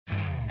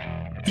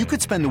You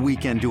could spend the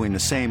weekend doing the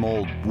same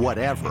old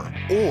whatever,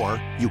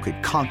 or you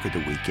could conquer the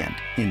weekend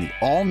in the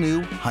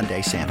all-new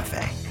Hyundai Santa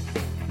Fe.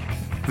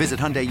 Visit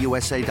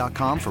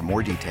HyundaiUSA.com for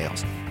more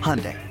details.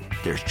 Hyundai,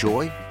 there's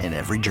joy in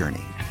every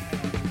journey.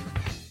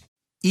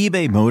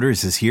 eBay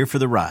Motors is here for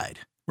the ride.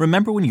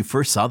 Remember when you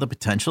first saw the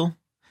potential?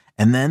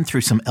 And then through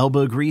some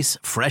elbow grease,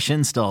 fresh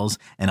installs,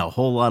 and a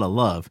whole lot of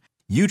love,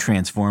 you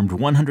transformed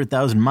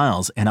 100,000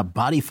 miles and a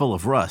body full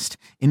of rust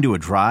into a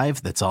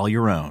drive that's all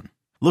your own.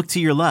 Look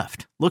to your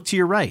left. Look to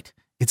your right.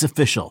 It's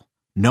official.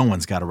 No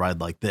one's got a ride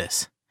like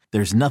this.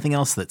 There's nothing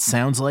else that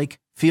sounds like,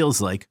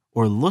 feels like,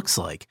 or looks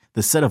like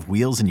the set of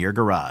wheels in your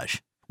garage.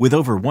 With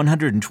over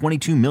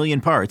 122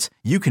 million parts,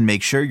 you can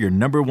make sure your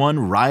number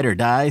one ride or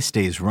die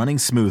stays running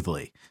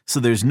smoothly.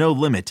 So there's no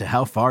limit to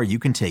how far you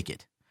can take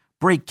it.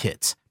 Brake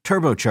kits,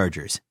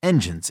 turbochargers,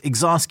 engines,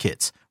 exhaust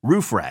kits,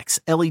 roof racks,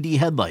 LED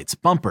headlights,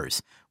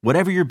 bumpers,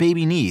 whatever your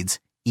baby needs,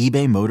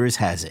 eBay Motors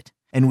has it.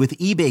 And with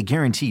eBay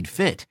Guaranteed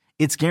Fit,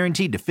 it's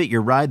guaranteed to fit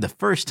your ride the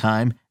first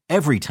time,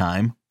 every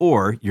time,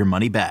 or your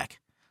money back.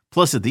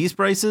 Plus, at these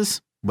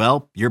prices,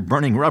 well, you're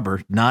burning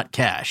rubber, not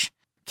cash.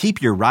 Keep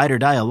your ride or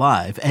die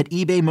alive at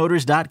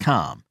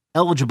ebaymotors.com.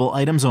 Eligible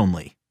items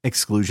only.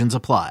 Exclusions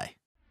apply.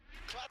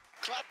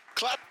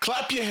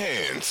 Clap your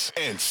hands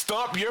and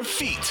stomp your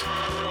feet.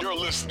 You're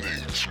listening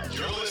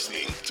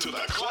to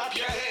the Clap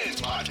Your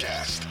Hands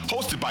podcast,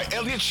 hosted by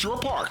Elliot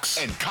Shore-Parks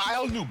and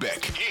Kyle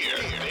Newbeck. Here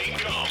they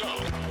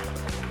go.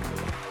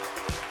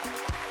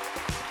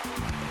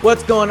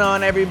 What's going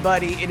on,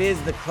 everybody? It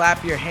is the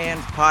Clap Your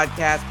Hands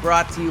podcast,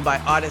 brought to you by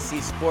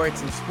Odyssey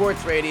Sports and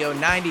Sports Radio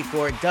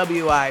 94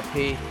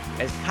 WIP.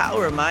 As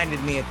Kyle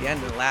reminded me at the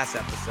end of the last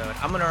episode,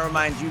 I'm going to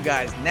remind you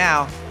guys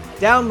now,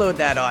 download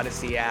that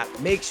Odyssey app.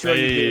 Make sure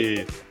you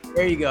do.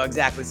 There you go.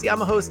 Exactly. See,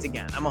 I'm a host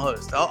again. I'm a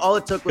host. All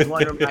it took was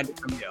one reminder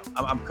from you.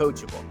 I'm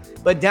coachable.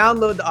 But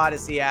download the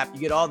Odyssey app. You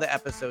get all the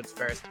episodes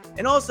first.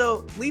 And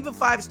also, leave a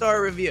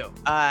 5-star review.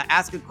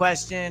 Ask a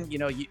question. You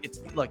know,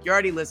 look, you're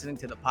already listening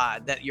to the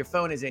pod. That your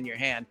phone is in your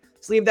hand.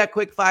 Just leave that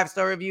quick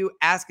 5-star review.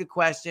 Ask a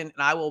question,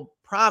 and I will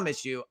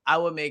promise you, I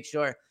will make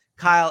sure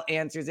Kyle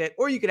answers it.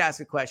 Or you could ask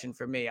a question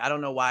for me. I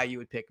don't know why you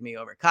would pick me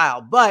over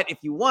Kyle. But if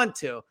you want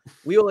to,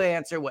 we will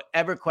answer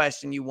whatever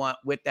question you want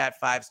with that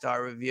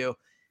 5-star review.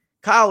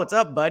 Kyle, what's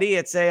up, buddy?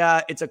 It's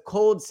a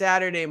cold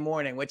Saturday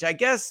morning, which I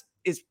guess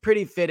is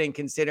pretty fitting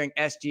considering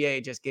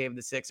SGA just gave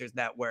the Sixers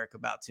that work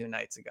about 2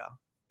 nights ago.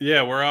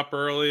 Yeah, we're up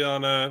early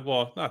on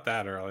not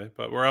that early,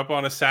 but we're up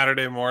on a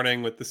Saturday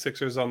morning with the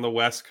Sixers on the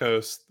West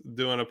Coast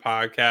doing a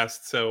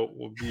podcast. So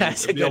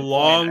it'll be a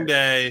long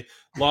day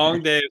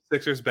of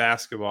Sixers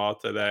basketball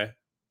today.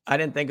 I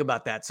didn't think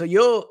about that. So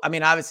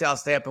obviously I'll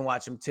stay up and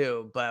watch them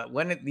too, but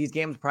these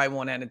games probably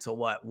won't end until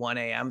 1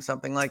 a.m.,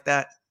 something like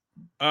that?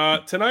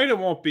 Tonight it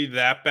won't be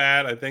that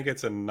bad. I think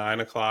it's a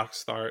 9 o'clock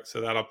start, so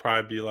that'll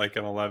probably be like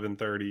an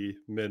 11:30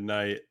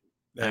 midnight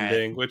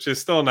ending, which is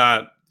still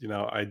not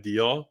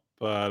ideal.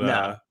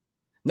 But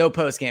no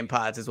post game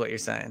pods is what you're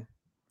saying.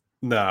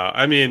 No,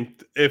 I mean,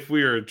 if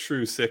we were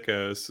true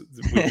sickos,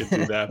 we could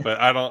do that.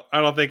 But I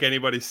don't think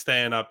anybody's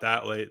staying up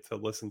that late to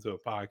listen to a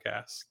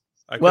podcast.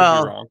 I could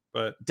be wrong,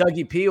 but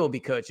Dougie P will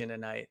be coaching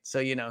tonight,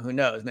 so who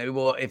knows? Maybe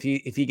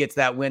if he gets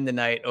that win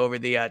tonight over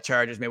the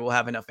Chargers, maybe we'll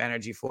have enough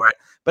energy for it.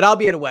 But I'll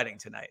be at a wedding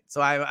tonight,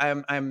 so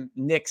I'm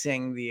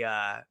nixing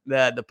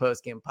the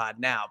post game pod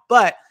now.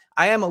 But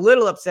I am a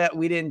little upset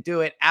we didn't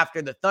do it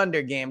after the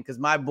Thunder game because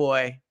my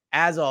boy,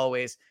 as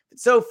always,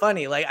 it's so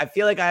funny. Like I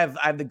feel like I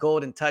have the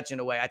golden touch in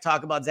a way. I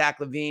talk about Zach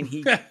LaVine,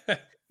 he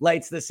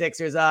lights the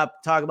Sixers up.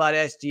 Talk about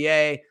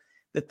SGA.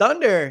 The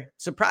Thunder,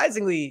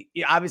 surprisingly,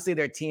 obviously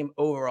their team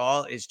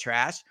overall is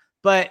trash,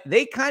 but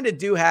they kind of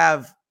do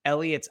have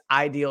Elliot's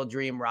ideal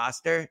dream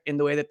roster in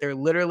the way that they're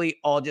literally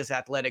all just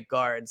athletic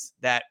guards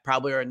that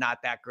probably are not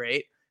that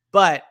great.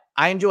 But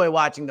I enjoy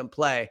watching them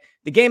play.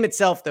 The game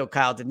itself, though,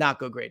 Kyle, did not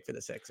go great for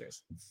the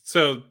Sixers.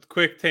 So,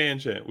 quick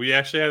tangent. We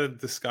actually had a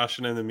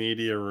discussion in the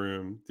media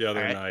room the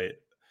other night.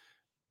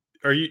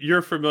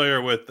 You're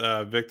familiar with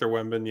Victor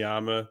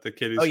Wembanyama, the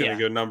kid who's going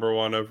to go number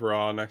 1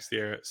 overall next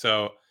year?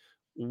 So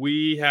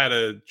we had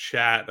a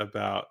chat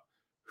about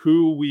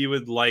who we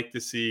would like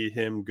to see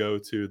him go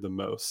to the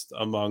most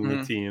among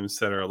the teams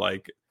that are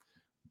like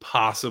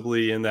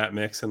possibly in that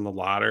mix in the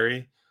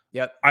lottery.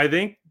 Yep. I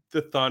think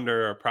the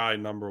Thunder are probably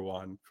number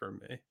 1 for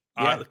me.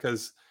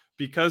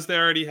 Because they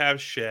already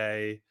have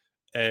Shea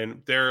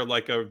and they're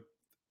like a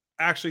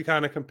actually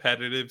kind of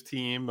competitive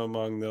team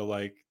among the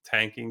like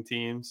tanking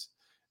teams.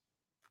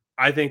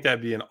 I think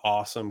that'd be an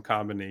awesome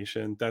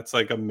combination. That's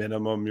like a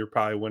minimum. You're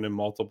probably winning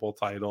multiple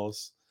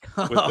titles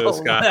with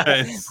those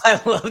guys.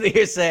 I love that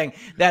you're saying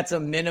that's a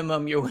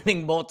minimum. You're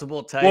winning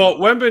multiple titles.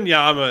 Well,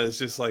 Wembanyama is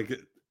just like,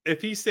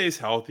 if he stays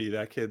healthy,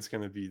 that kid's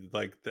going to be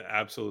like the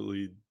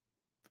absolutely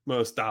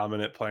most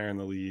dominant player in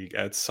the league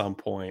at some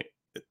point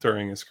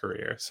during his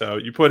career. So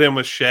you put him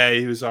with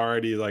Shea, who's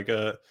already like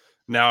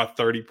now a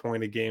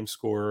 30-point a game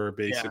scorer,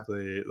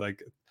 basically.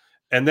 Like,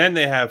 and then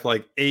they have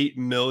like 8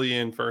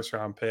 million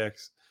first-round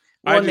picks.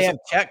 Well, they have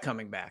Chet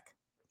coming back.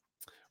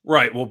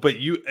 Right. Well, but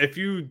if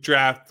you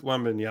draft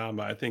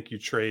Wembanyama, I think you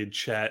trade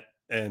Chet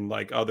and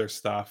like other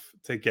stuff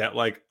to get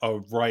like a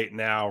right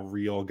now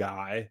real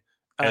guy,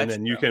 Oh, and that's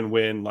then you true. can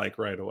win like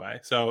right away.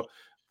 So,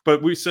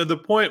 but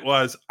the point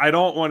was, I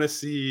don't want to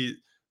see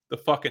the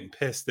fucking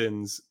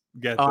Pistons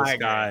get Oh, I this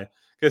agree. guy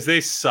because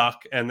they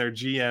suck and their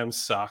GM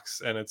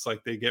sucks, and it's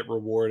like they get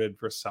rewarded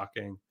for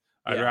sucking.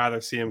 I'd Yeah. rather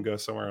see him go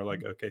somewhere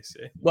like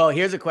OKC. Well,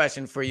 here's a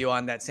question for you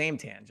on that same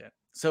tangent.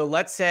 So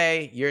let's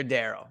say you're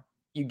Daryl.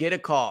 You get a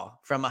call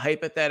from a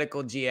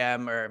hypothetical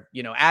GM or,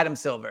 Adam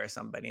Silver or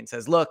somebody and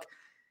says, look,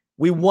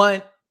 we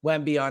want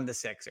Wemby on the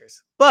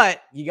Sixers,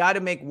 but you got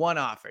to make one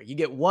offer. You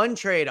get one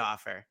trade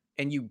offer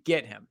and you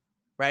get him,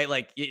 right?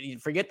 Like you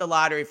forget the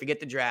lottery, forget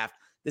the draft.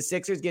 The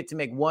Sixers get to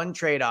make one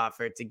trade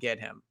offer to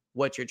get him.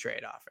 What's your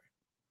trade offer?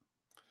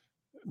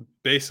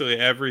 Basically,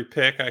 every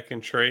pick I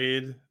can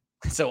trade.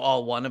 So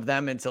all one of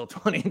them until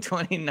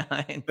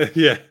 2029.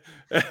 Yeah,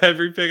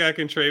 every pick I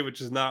can trade, which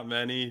is not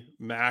many.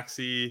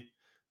 Maxi,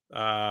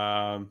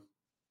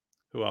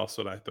 who else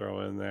would I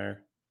throw in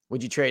there?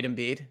 Would you trade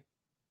Embiid?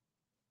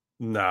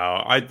 No,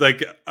 I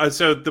like.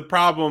 So the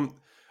problem,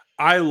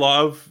 I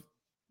love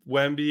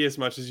Wemby as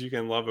much as you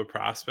can love a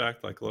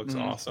prospect. Like, looks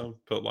awesome,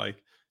 but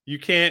like, you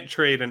can't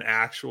trade an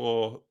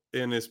actual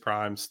in his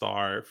prime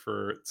star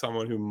for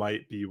someone who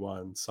might be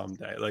one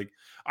someday. Like,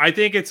 I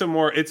think it's a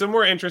more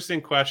interesting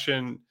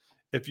question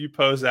if you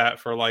pose that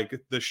for like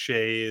the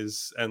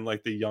Shays and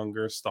like the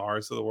younger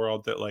stars of the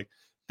world that like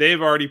they've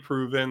already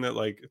proven that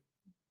like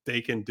they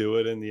can do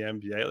it in the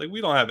NBA. Like, we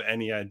don't have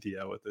any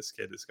idea what this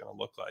kid is going to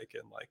look like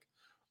in like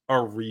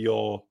a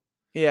real.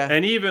 Yeah.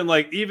 And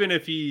even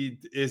if he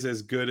is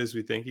as good as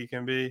we think he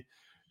can be,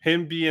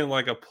 him being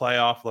like a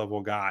playoff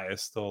level guy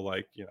is still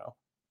like,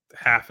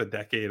 half a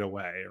decade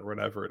away or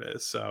whatever it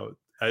is. So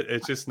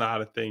it's just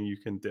not a thing you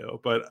can do.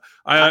 But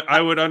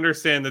I would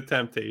understand the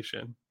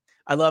temptation.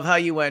 I love how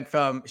you went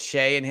from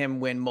Shea and him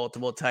win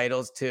multiple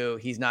titles to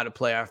he's not a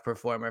playoff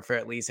performer for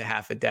at least a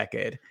half a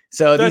decade.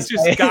 So that's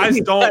just guys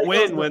don't win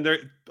titles, when they're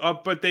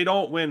but they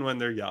don't win when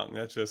they're young.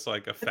 That's just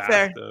like a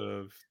fact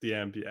of the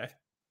NBA.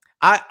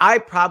 I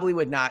probably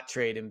would not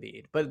trade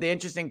Embiid, but the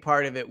interesting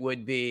part of it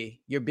would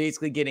be you're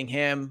basically getting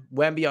him,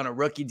 Wemby on a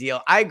rookie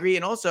deal. I agree.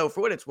 And also,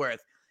 for what it's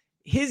worth,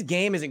 his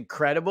game is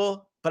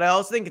incredible, but I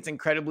also think it's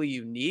incredibly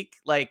unique.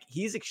 Like,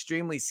 he's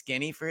extremely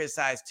skinny for his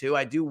size too.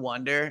 I do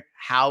wonder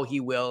how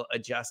he will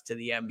adjust to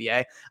the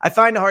NBA. I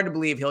find it hard to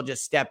believe he'll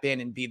just step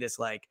in and be this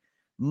like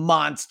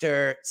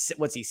monster.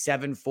 What's he,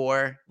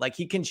 7'4"? Like,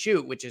 he can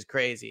shoot, which is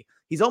crazy.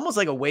 He's almost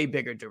like a way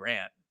bigger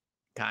Durant,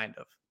 kind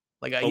of.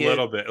 Like a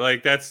little bit.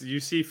 Like, you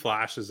see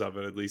flashes of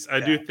it at least. I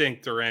do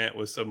think Durant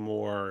was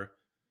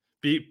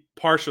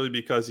partially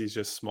because he's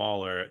just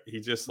smaller. He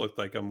just looked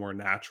like a more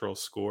natural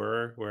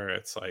scorer where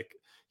it's like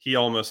he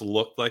almost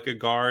looked like a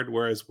guard.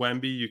 Whereas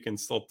Wemby, you can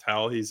still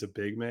tell he's a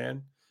big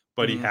man,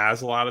 but he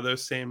has a lot of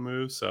those same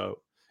moves. So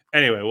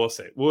anyway, we'll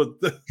see. Well,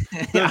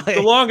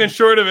 the long and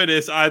short of it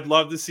is I'd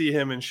love to see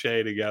him and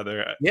Shea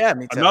together. Yeah,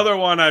 me too. Another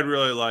one I'd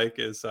really like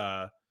is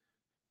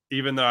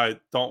even though I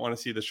don't want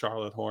to see the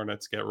Charlotte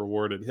Hornets get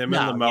rewarded, him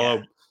and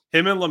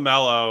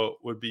LaMelo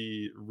would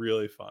be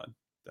really fun.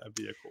 That'd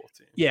be a cool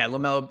team. Yeah,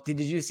 LaMelo. Did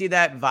you see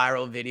that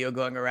viral video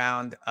going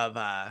around of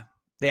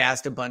they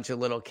asked a bunch of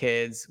little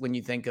kids, when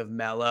you think of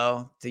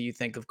Melo, do you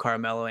think of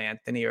Carmelo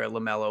Anthony or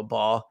LaMelo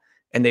Ball?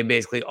 And they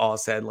basically all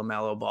said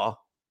LaMelo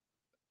Ball.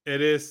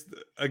 It is,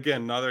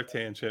 again, another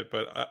tangent,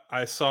 but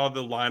I saw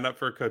the lineup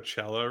for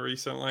Coachella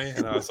recently,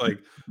 and I was like,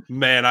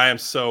 man, I am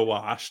so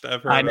washed.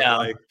 I've heard of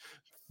like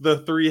the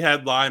 3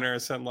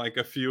 headliners and like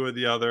a few of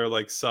the other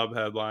like sub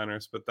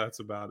headliners, but that's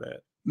about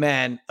it.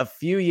 Man, a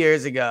few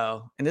years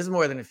ago, and this is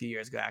more than a few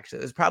years ago, actually,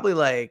 it was probably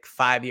like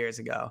 5 years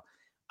ago,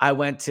 I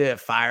went to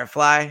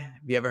Firefly. Have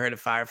you ever heard of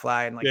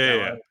Firefly? And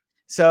yeah.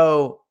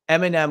 So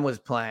Eminem was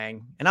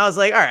playing, and I was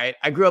like, all right,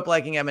 I grew up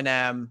liking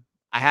Eminem.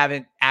 I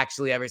haven't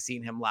actually ever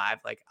seen him live.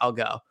 Like, I'll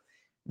go.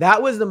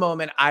 That was the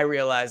moment I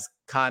realized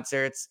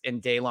concerts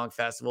and day-long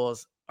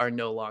festivals are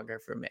no longer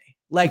for me.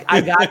 Like,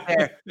 I got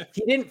there.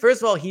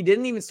 First of all, he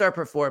didn't even start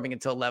performing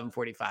until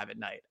 11:45 at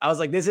night. I was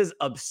like, this is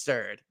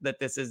absurd that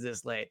this is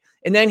this late.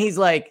 And then he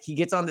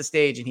gets on the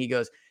stage and he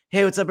goes,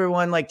 hey, what's up,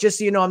 everyone? Like, just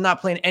so you know, I'm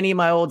not playing any of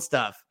my old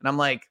stuff. And I'm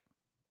like,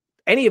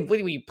 what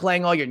are you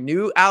playing all your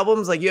new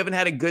albums? Like, you haven't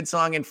had a good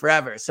song in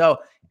forever. So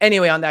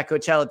anyway, on that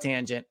Coachella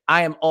tangent,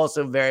 I am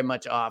also very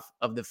much off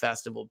of the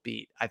festival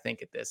beat, I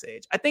think, at this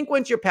age. I think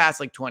once you're past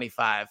like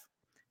 25,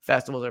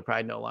 festivals are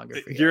probably no longer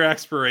for you. Your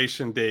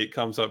expiration date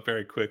comes up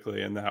very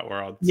quickly in that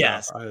world.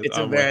 Yes, so it's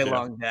a very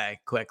long day,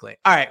 quickly.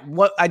 All right,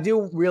 what I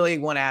do really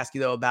want to ask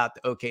you, though, about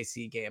the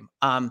OKC game.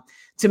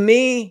 To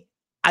me,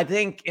 I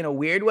think in a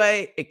weird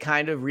way, it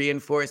kind of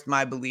reinforced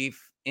my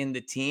belief in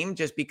the team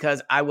just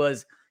because I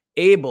was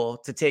able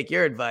to take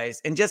your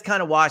advice and just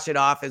kind of wash it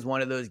off as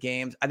one of those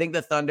games. I think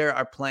the Thunder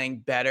are playing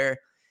better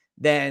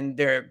than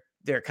their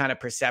kind of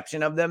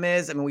perception of them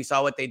is. I mean, we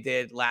saw what they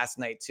did last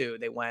night too.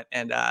 They went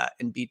and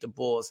beat the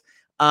Bulls.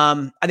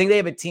 I think they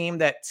have a team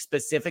that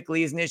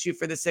specifically is an issue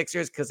for the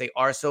Sixers because they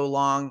are so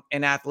long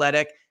and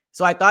athletic.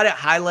 So I thought it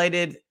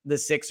highlighted the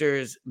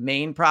Sixers'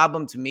 main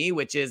problem to me,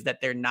 which is that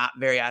they're not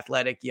very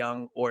athletic,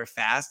 young, or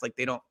fast. Like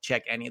they don't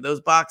check any of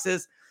those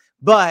boxes.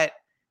 But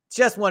it's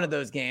just one of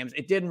those games.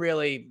 It didn't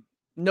really,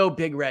 no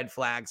big red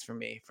flags for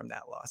me from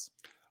that loss.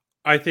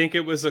 I think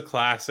it was a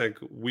classic.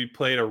 We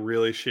played a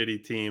really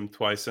shitty team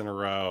twice in a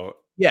row.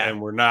 Yeah.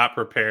 And we're not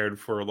prepared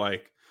for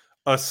like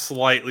a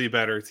slightly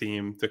better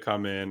team to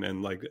come in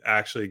and like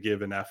actually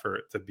give an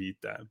effort to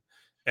beat them.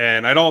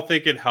 And I don't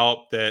think it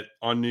helped that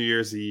on New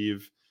Year's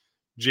Eve,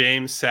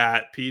 James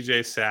sat,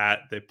 PJ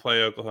sat, they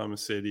play Oklahoma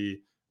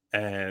City,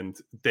 and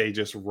they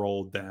just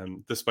rolled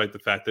them despite the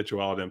fact that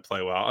Joel didn't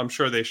play well. I'm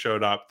sure they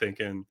showed up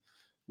thinking,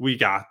 we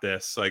got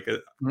this. Like,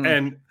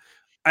 and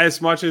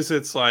as much as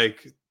it's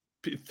like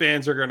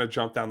fans are going to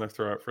jump down their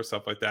throat for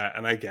stuff like that,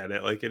 and I get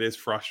it. Like, it is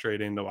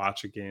frustrating to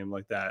watch a game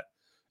like that.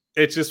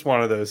 It's just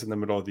one of those in the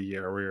middle of the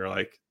year where you're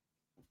like,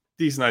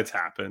 these nights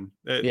happen.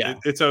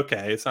 It's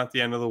okay. It's not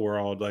the end of the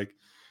world. Like,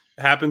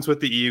 it happens with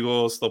the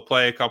Eagles. They'll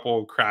play a couple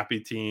of crappy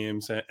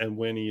teams and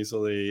win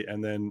easily,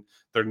 and then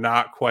they're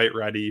not quite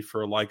ready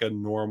for like a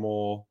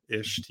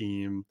normal-ish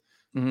team.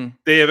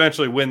 They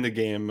eventually win the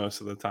game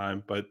most of the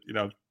time, but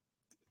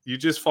you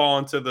just fall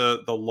into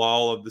the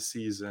lull of the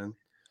season.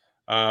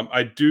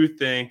 I do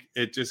think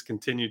it just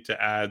continued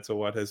to add to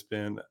what has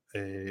been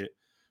a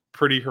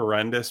pretty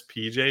horrendous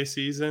PJ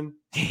season.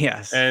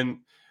 Yes. And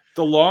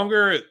the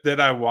longer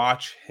that I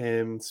watch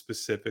him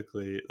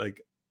specifically,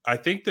 like, I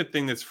think the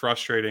thing that's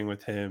frustrating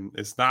with him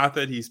is not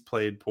that he's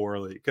played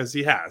poorly, because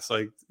he has.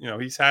 Like,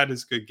 he's had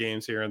his good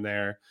games here and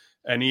there,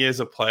 and he is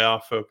a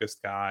playoff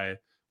focused guy,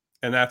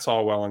 and that's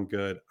all well and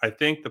good. I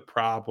think the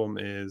problem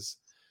is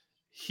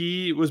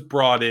he was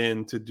brought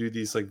in to do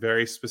these like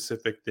very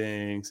specific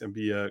things and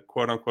be a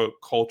quote unquote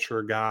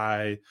culture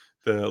guy.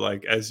 The,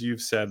 like, as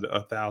you've said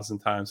 1,000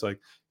 times, like,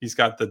 he's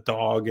got the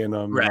dog in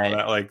him, right, and all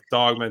that, like,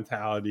 dog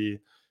mentality.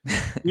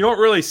 You don't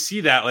really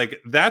see that. Like,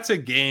 that's a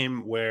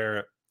game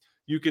where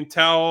you can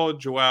tell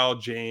Joel,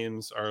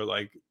 James are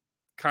like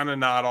kind of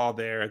not all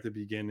there at the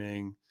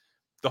beginning.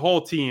 The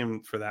whole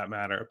team, for that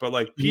matter. But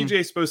like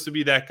PJ's supposed to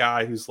be that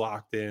guy who's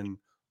locked in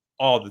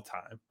all the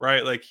time,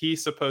 right? Like,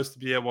 he's supposed to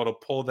be able to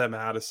pull them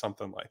out of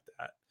something like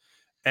that.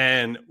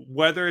 And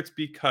whether it's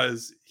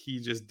because he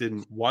just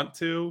didn't want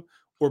to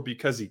or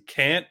because he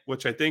can't,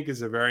 which I think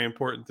is a very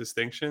important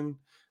distinction,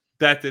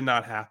 that did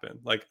not happen.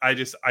 Like,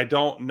 I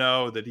don't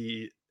know that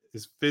he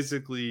is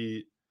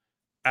physically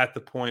at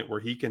the point where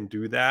he can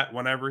do that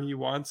whenever he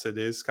wants. It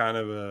is kind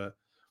of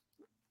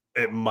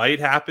it might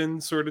happen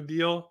sort of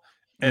deal.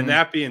 And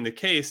that being the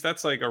case,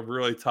 that's like a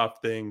really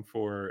tough thing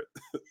for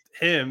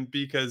him,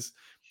 because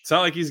it's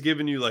not like he's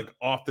giving you like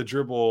off the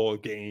dribble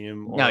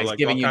game or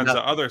like all kinds of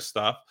other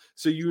stuff.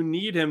 So you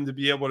need him to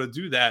be able to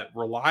do that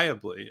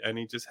reliably, and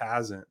he just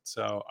hasn't.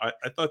 So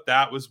I thought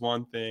that was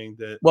one thing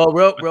that real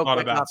thought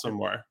quick about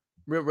somewhere.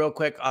 Real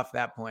quick off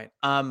that point,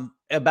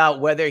 about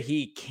whether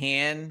he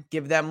can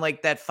give them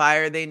like that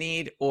fire they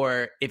need,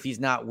 or if he's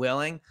not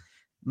willing.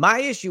 My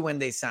issue when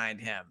they signed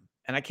him,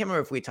 and I can't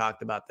remember if we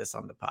talked about this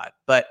on the pod,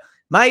 but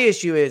my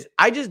issue is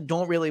I just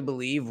don't really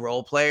believe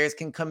role players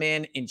can come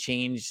in and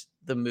change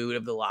the mood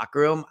of the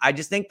locker room. I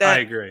just think that I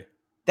agree.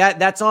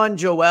 That's on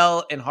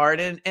Joel and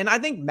Harden. And I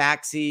think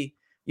Maxey,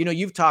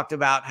 you've talked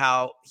about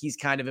how he's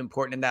kind of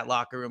important in that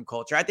locker room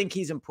culture. I think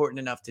he's important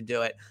enough to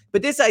do it.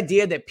 But this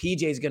idea that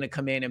PJ is going to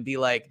come in and be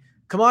like,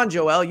 come on,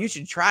 Joel, you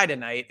should try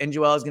tonight. And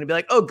Joel is going to be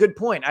like, oh, good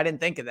point. I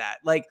didn't think of that.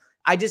 Like,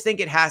 I just think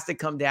it has to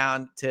come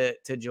down to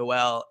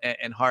Joel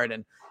and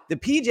Harden. The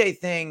PJ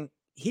thing,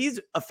 he's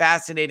a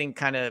fascinating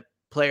kind of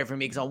player for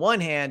me, because on one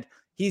hand,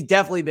 he's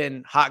definitely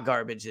been hot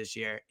garbage this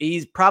year.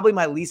 He's probably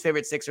my least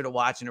favorite Sixer to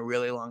watch in a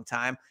really long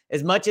time.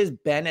 As much as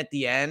Ben at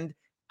the end,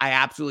 I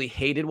absolutely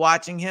hated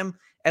watching him.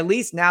 At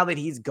least now that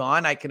he's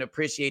gone, I can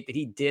appreciate that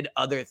he did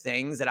other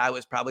things that I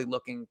was probably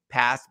looking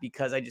past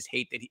because I just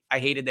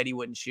hated that he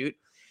wouldn't shoot.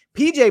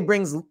 PJ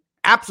brings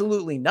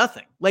absolutely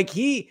nothing. Like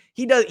he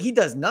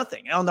does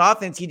nothing. On the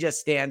offense, he just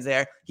stands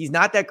there. He's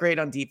not that great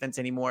on defense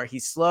anymore.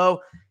 He's slow.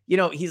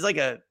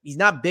 He's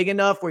not big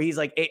enough where he's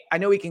like, I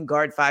know he can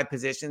guard 5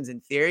 positions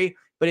in theory,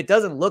 but it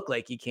doesn't look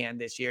like he can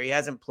this year. He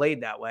hasn't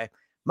played that way.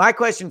 My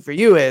question for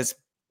you is,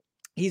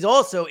 he's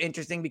also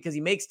interesting because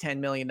he makes $10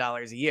 million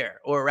a year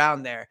or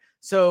around there.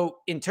 So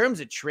in terms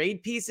of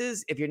trade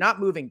pieces, if you're not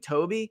moving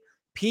Toby,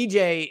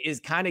 PJ is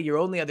kind of your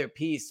only other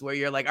piece where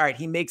you're like, all right,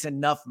 he makes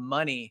enough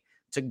money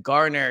to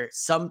garner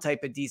some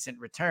type of decent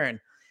return.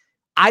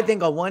 I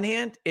think on one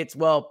hand, it's,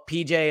 well,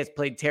 PJ has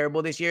played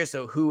terrible this year,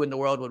 so who in the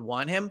world would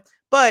want him?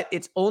 But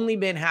it's only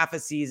been half a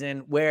season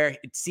where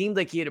it seemed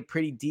like he had a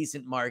pretty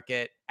decent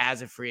market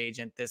as a free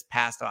agent this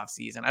past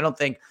offseason. I don't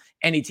think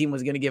any team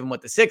was going to give him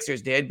what the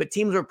Sixers did, but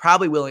teams were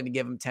probably willing to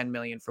give him $10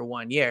 million for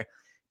 1 year.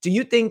 Do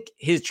you think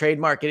his trade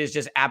market is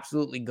just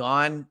absolutely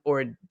gone?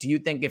 Or do you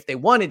think if they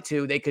wanted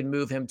to, they could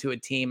move him to a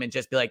team and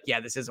just be like, yeah,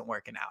 this isn't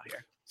working out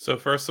here? So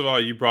first of all,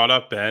 you brought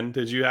up Ben.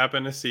 Did you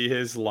happen to see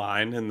his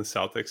line in the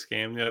Celtics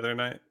game the other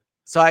night?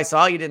 So I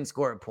saw you didn't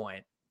score a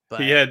point. But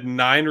he had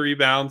 9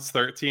 rebounds,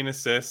 13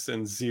 assists,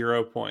 and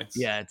 0 points.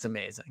 Yeah, it's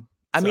amazing.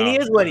 I mean, he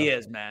is what he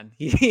is, man.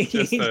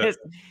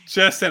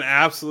 Just an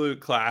absolute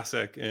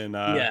classic in he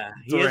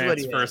is what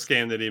Durant's he first is.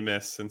 game that he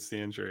missed since the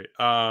injury.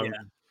 Yeah.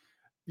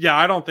 Yeah,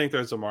 I don't think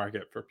there's a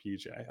market for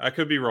PJ. I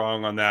could be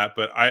wrong on that,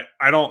 but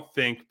I don't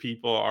think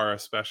people are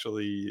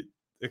especially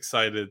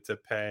excited to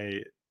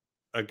pay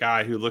a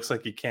guy who looks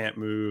like he can't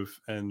move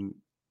and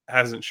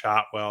hasn't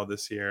shot well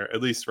this year,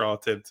 at least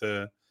relative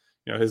to,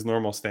 his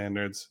normal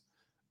standards,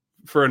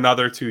 for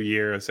another 2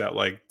 years at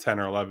like 10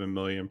 or 11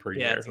 million per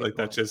year. Like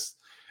that's just,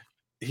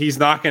 he's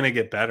not going to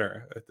get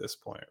better at this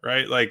point,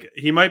 right? Like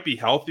he might be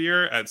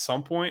healthier at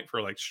some point for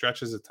like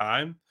stretches of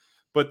time,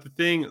 but the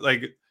thing,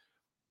 like,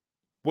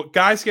 what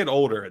guys get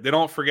older, they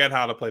don't forget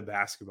how to play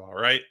basketball,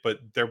 right? But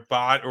their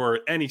body,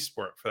 or any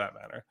sport for that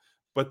matter,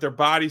 but their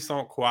bodies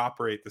don't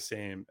cooperate the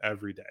same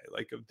every day.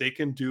 Like they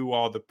can do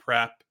all the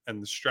prep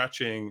and the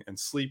stretching and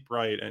sleep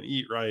right and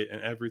eat right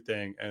and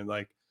everything. And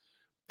like,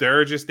 there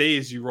are just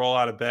days you roll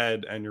out of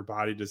bed and your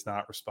body does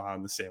not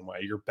respond the same way.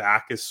 Your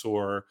back is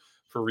sore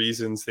for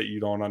reasons that you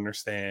don't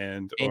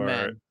understand.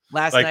 Amen. Or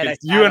Last like night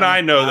you and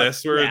I know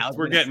couch. this.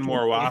 We're getting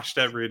more washed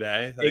every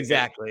day. Like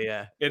exactly.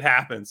 It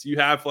happens. You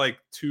have like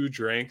 2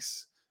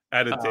 drinks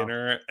at a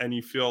dinner and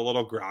you feel a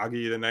little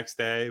groggy the next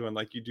day when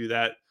like you do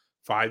that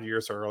 5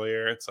 years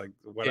earlier. It's like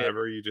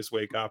whatever. You just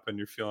wake up and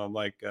you're feeling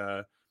like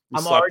you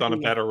slept on a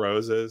bed of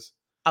roses.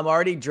 I'm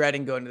already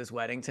dreading going to this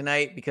wedding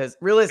tonight because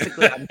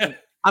realistically,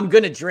 I'm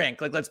going to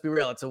drink. Like, let's be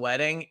real. It's a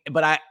wedding,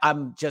 but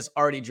I'm just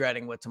already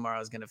dreading what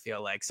tomorrow's going to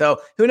feel like. So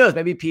who knows?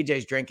 Maybe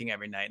PJ's drinking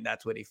every night and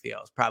that's what he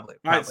feels. Probably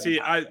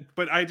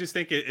but I just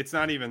think it's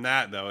not even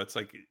that though. It's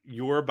like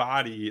your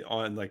body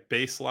on like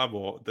base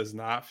level does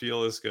not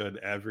feel as good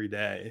every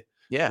day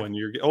when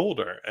you're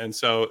older. And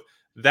so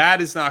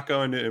that is not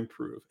going to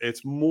improve.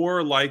 It's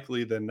more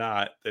likely than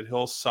not that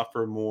he'll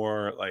suffer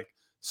more like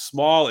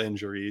small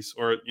injuries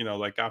or,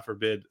 like God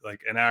forbid,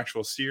 like an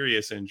actual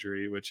serious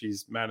injury, which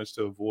he's managed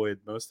to avoid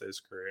most of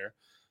his career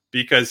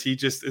because he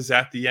just is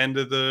at the end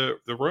of the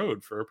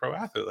road for a pro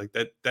athlete. Like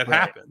that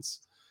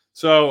happens.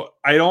 So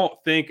I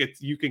don't think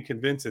you can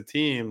convince a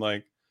team,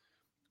 like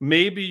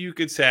maybe you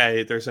could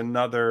say there's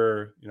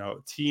another,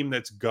 team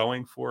that's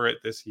going for it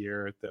this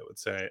year that would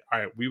say, all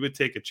right, we would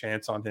take a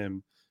chance on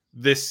him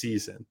this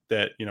season,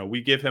 that,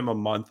 we give him a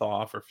month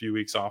off or a few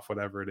weeks off,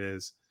 whatever it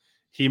is.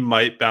 He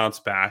might bounce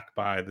back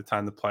by the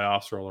time the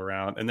playoffs roll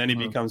around. And then he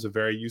becomes a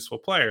very useful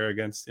player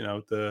against,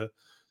 the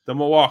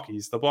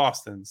Milwaukees, the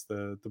Bostons,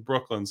 the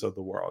Brooklyns of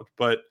the world.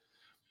 But,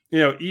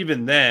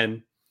 even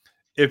then,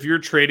 if you're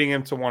trading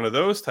him to one of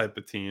those type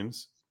of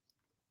teams,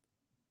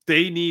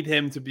 they need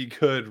him to be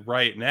good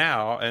right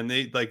now. And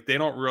they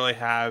don't really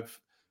have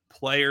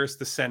players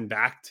to send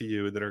back to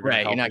you that are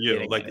going to help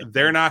you. Like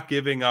they're not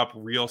giving up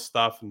real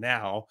stuff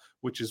now,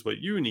 which is what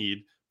you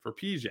need for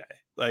PJ.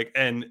 Like,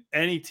 and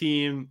any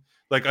team,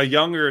 like a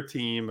younger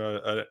team,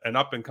 an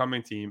up and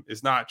coming team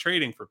is not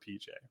trading for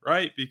PJ,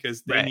 right?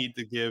 Because they need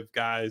to give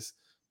guys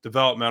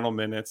developmental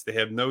minutes. They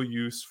have no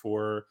use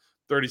for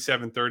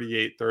 37,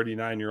 38,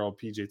 39-year-old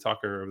PJ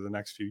Tucker over the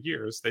next few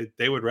years.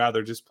 They would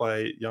rather just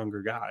play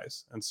younger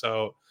guys. And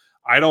so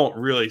I don't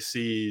really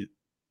see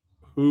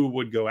who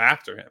would go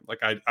after him. Like,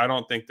 I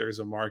don't think there's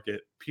a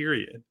market,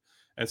 period.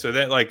 And so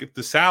that, like,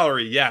 the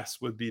salary,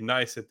 yes, would be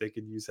nice if they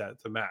could use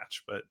that to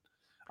match. But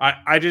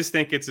I just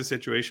think it's a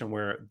situation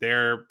where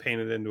they're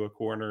painted into a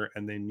corner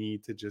and they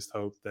need to just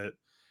hope that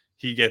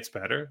he gets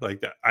better.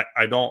 Like that,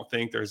 I don't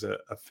think there's a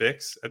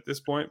fix at this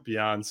point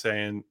beyond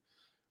saying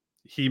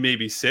he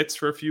maybe sits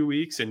for a few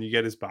weeks and you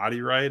get his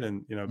body right.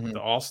 And,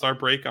 the All-Star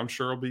break, I'm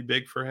sure will be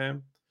big for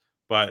him,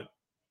 but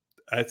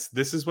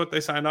this is what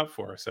they signed up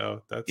for.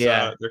 So that's,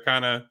 they're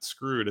kind of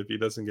screwed if he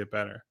doesn't get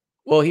better.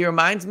 Well, he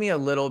reminds me a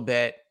little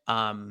bit.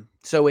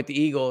 So with the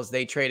Eagles,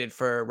 they traded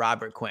for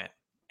Robert Quinn.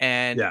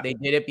 And they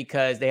did it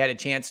because they had a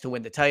chance to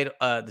win the title,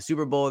 the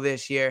Super Bowl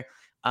this year.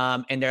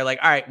 And they're like,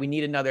 all right, we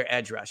need another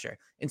edge rusher.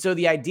 And so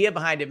the idea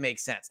behind it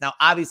makes sense. Now,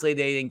 obviously,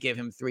 they didn't give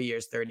him 3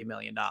 years, $30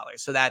 million.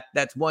 So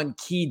that's one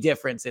key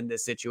difference in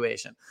this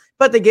situation.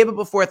 But they gave up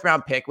a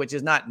 4th-round pick, which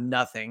is not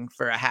nothing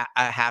for a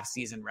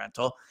half-season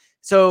rental.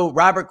 So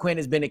Robert Quinn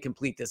has been a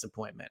complete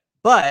disappointment.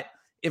 But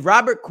if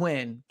Robert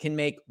Quinn can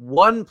make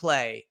one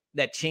play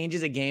that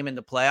changes a game in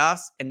the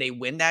playoffs and they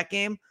win that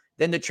game,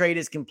 then the trade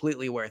is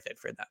completely worth it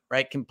for them,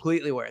 right?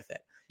 Completely worth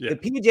it. Yeah. The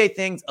PJ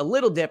thing's a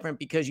little different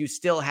because you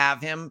still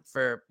have him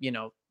for,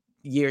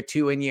 year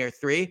 2 and year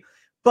 3,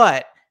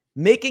 but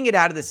making it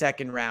out of the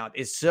second round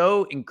is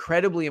so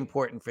incredibly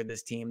important for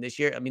this team this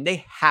year. I mean,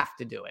 they have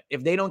to do it.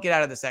 If they don't get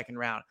out of the second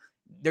round,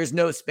 there's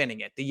no spinning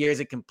it. The year's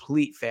a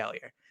complete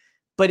failure.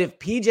 But if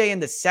PJ in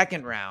the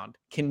second round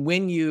can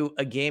win you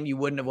a game you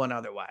wouldn't have won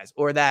otherwise,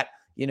 or that,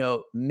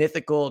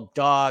 mythical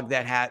dog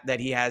that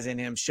he has in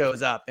him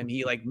shows up and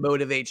he like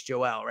motivates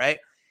Joel, right?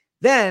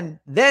 Then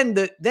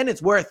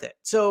it's worth it.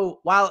 So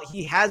while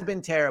he has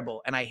been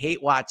terrible and I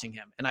hate watching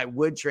him and I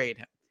would trade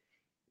him,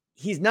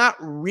 he's not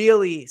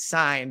really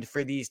signed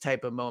for these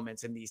type of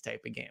moments in these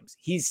type of games.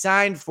 He's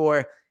signed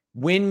for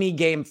win me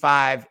game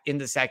 5 in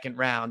the second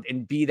round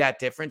and be that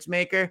difference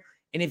maker.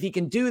 And if he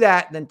can do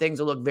that, then things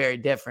will look very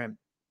different.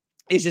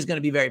 it's just going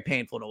to be very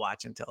painful to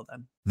watch until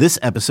then. This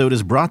episode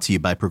is brought to you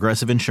by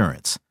Progressive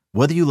Insurance.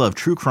 Whether you love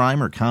true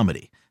crime or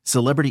comedy,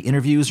 celebrity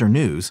interviews or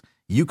news,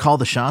 you call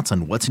the shots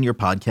on what's in your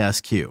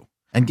podcast queue.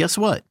 And guess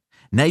what?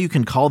 Now you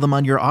can call them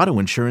on your auto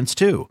insurance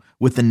too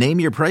with the Name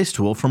Your Price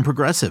tool from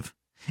Progressive.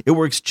 It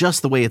works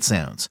just the way it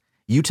sounds.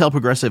 You tell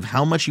Progressive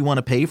how much you want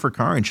to pay for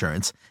car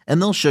insurance,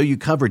 and they'll show you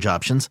coverage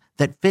options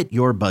that fit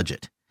your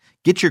budget.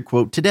 Get your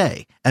quote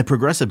today at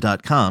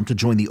Progressive.com to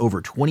join the over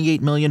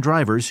 28 million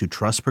drivers who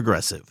trust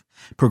Progressive.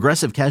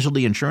 Progressive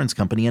Casualty Insurance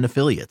Company and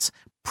Affiliates.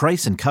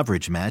 Price and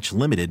coverage match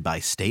limited by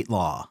state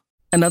law.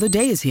 Another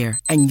day is here,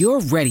 and you're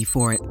ready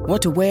for it.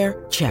 What to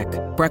wear? Check.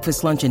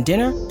 Breakfast, lunch, and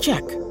dinner?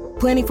 Check.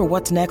 Planning for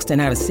what's next and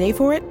how to save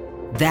for it?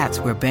 That's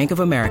where Bank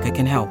of America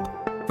can help.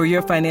 For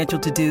your financial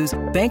to-dos,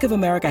 Bank of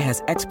America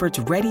has experts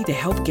ready to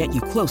help get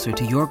you closer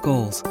to your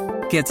goals.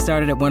 Get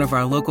started at one of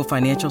our local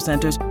financial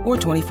centers or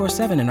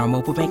 24/7 in our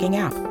mobile banking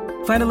app.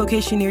 Find a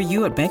location near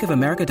you at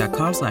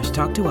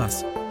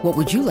bankofamerica.com/talktous. What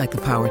would you like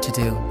the power to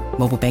do?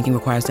 Mobile banking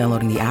requires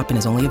downloading the app and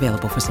is only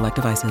available for select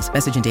devices.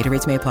 Message and data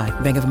rates may apply.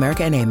 Bank of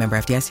America NA, member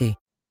FDIC.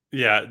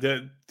 Yeah,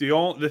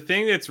 the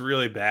thing that's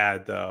really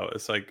bad though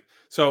is like,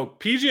 so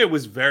PJ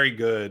was very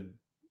good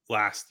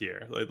last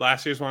year. Like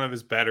last year's one of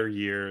his better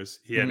years.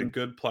 He had a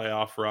good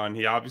playoff run.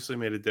 He obviously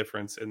made a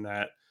difference in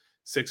that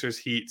Sixers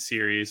Heat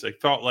series.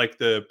 Like felt like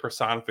the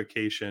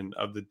personification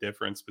of the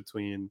difference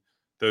between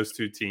those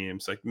two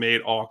teams. Like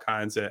made all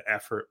kinds of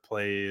effort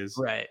plays.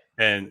 Right.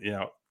 And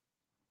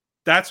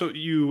that's what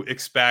you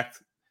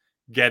expect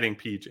getting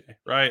PJ,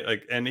 right?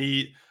 Like, and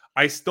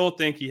I still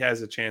think he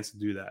has a chance to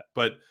do that.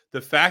 But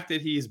the fact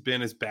that he's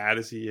been as bad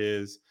as he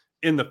is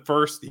in the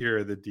first year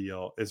of the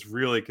deal is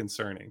really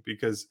concerning,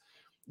 because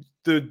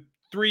the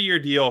 3-year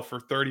deal for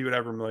 $30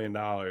 whatever million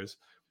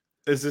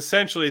is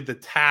essentially the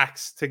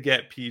tax to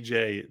get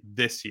PJ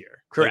this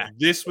year. Correct. Like,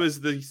 this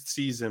was the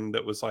season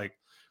that was like,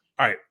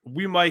 all right,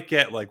 we might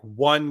get like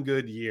one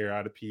good year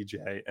out of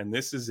PJ, and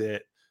this is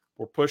it.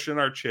 We're pushing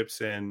our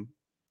chips in.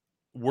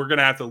 We're going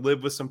to have to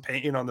live with some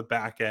pain on the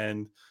back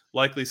end,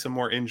 likely some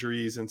more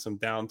injuries and some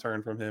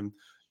downturn from him.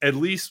 At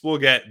least we'll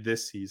get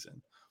this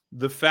season.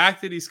 The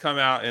fact that he's come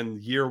out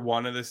in year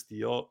one of this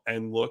deal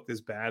and looked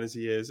as bad as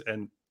he is,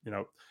 and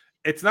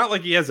it's not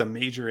like he has a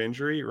major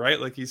injury, right?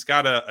 Like he's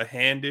got a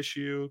hand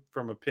issue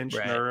from a pinched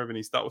nerve, and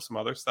he's dealt with some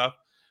other stuff.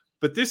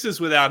 But this is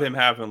without him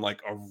having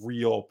like a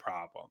real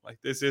problem. Like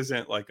this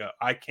isn't like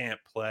I can't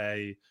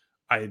play,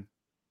 I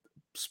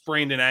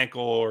sprained an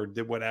ankle or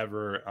did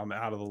whatever, I'm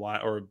out of the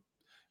line, or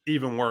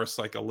even worse,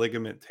 like a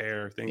ligament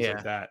tear, things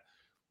like that.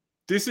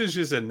 This is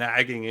just a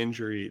nagging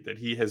injury that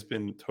he has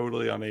been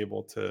totally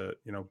unable to,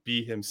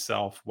 be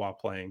himself while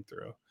playing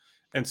through.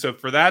 And so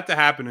for that to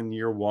happen in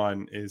year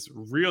one is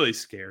really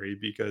scary,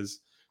 because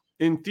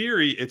in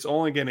theory, it's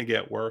only going to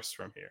get worse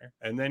from here.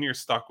 And then you're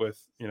stuck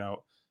with,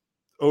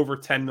 over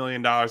 $10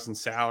 million in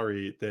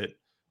salary that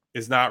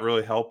is not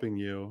really helping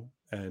you.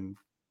 And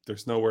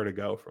there's nowhere to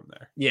go from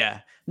there. Yeah,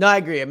 no, I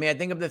agree. I mean, I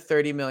think of the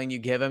 $30 million you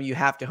give him, you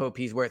have to hope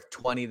he's worth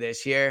 20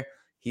 this year.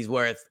 He's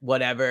worth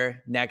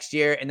whatever next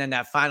year. And then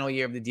that final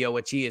year of the deal,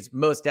 which he is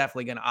most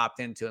definitely going to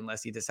opt into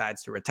unless he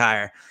decides to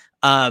retire.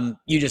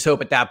 You just hope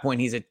at that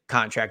point he's a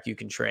contract you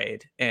can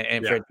trade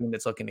and for a team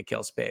that's looking to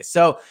kill space.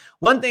 So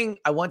one thing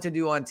I want to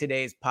do on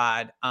today's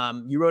pod,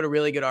 you wrote a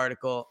really good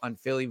article on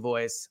Philly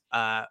Voice,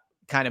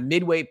 kind of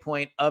midway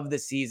point of the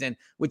season,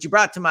 which you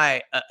brought to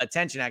my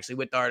attention actually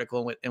with the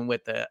article and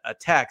with a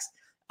text.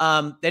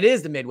 That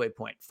is the midway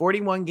point.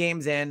 41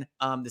 games in,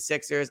 the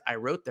Sixers, I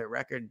wrote their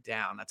record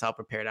down. That's how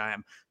prepared I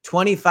am.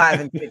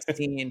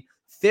 25-16,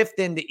 fifth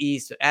in the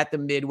East at the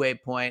midway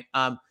point.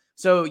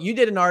 So you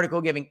did an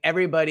article giving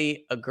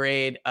everybody a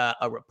grade,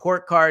 a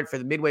report card for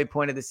the midway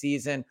point of the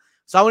season.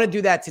 So I want to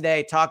do that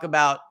today, talk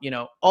about,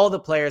 all the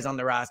players on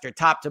the roster,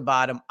 top to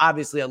bottom,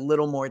 obviously a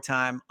little more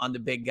time on the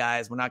big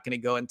guys. We're not going to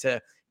go into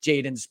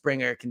Jaden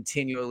Springer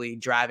continually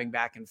driving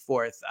back and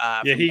forth.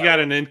 He got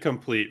an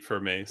incomplete for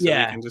me, so we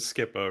can just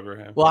skip over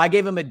him. Well, I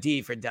gave him a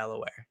D for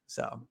Delaware.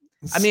 So,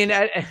 I mean,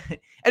 at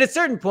a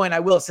certain point, I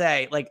will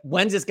say, like,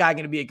 when's this guy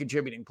going to be a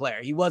contributing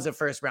player? He was a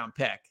first-round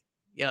pick.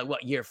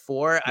 Year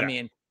 4? Yeah. I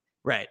mean,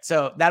 right.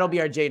 So that'll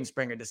be our Jaden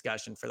Springer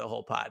discussion for the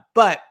whole pod.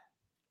 But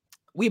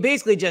we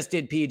basically just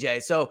did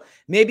PJ. So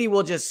maybe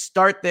we'll just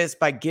start this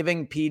by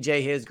giving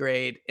PJ his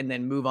grade and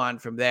then move on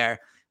from there.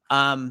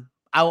 I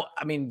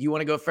mean, do you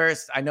want to go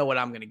first? I know what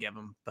I'm going to give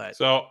him, but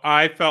so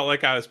I felt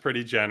like I was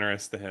pretty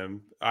generous to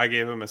him. I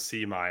gave him a C-.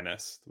 Yeah.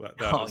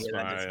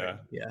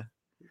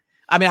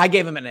 I mean, I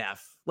gave him an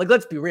F. Like,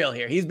 let's be real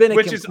here. He's been,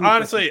 which is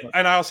honestly,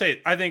 and I'll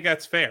say, I think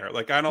that's fair.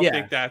 Like, I don't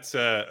think that's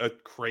a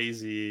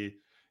crazy.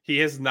 He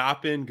has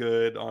not been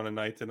good on a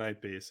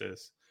night-to-night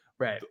basis.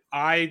 Right.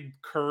 I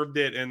curved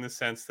it in the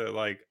sense that,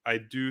 like, I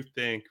do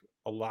think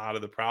a lot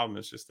of the problem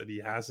is just that he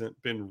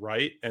hasn't been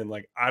right. And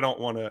like,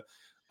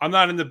 I'm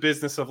not in the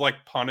business of like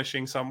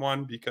punishing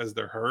someone because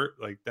they're hurt.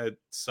 Like that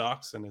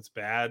sucks and it's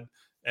bad.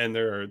 And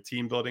there are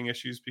team building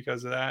issues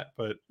because of that.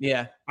 But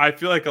I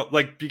feel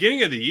like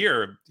beginning of the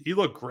year, he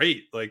looked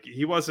great. Like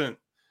he wasn't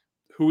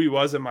who he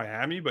was in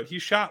Miami, but he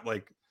shot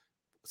like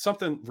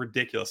something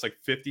ridiculous, like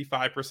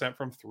 55%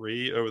 from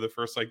three over the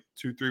first like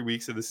 2-3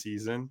 weeks of the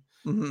season.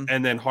 Mm-hmm.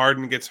 And then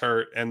Harden gets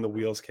hurt and the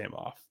wheels came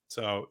off.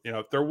 So,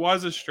 there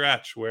was a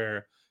stretch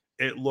where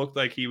it looked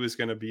like he was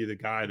going to be the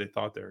guy they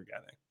thought they were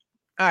getting.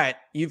 All right.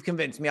 You've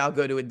convinced me. I'll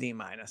go to a D-.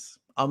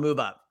 I'll move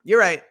up. You're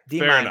right. D-.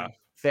 Fair enough.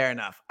 Fair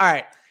enough. All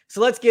right. So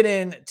let's get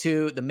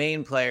into the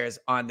main players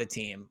on the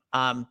team.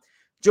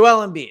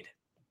 Joel Embiid.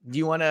 Do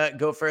you want to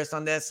go first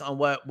on this, on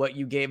what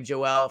you gave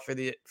Joel for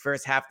the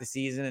first half of the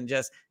season, and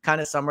just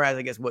kind of summarize,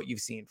 I guess, what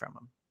you've seen from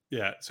him?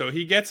 Yeah. So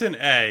he gets an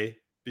A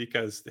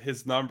because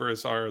his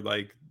numbers are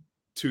like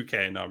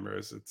 2K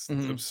numbers. It's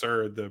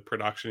absurd, the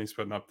production he's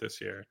putting up this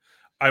year.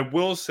 I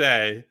will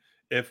say,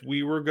 if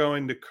we were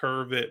going to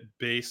curve it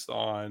based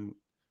on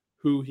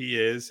who he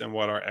is and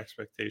what our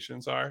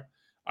expectations are,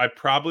 I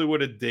probably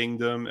would have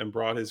dinged him and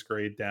brought his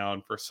grade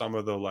down for some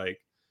of the like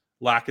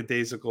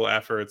lackadaisical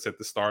efforts at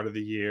the start of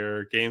the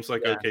year. Games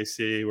like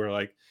OKC where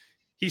like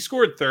he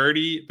scored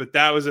 30, but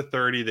that was a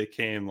 30 that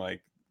came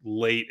like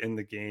late in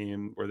the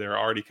game where they're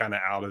already kind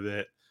of out of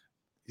it.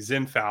 He's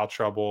in foul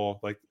trouble.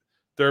 Like,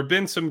 there have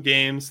been some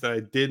games that I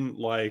didn't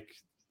like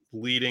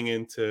leading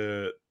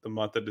into the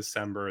month of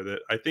December that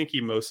I think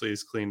he mostly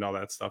has cleaned all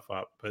that stuff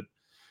up. But,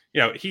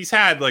 he's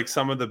had like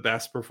some of the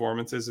best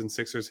performances in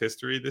Sixers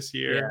history this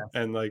year.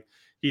 Yeah. And like,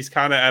 he's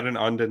kind of at an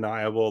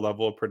undeniable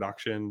level of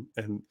production,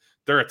 and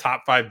they're a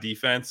top 5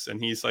 defense.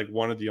 And he's like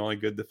one of the only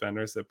good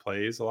defenders that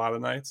plays a lot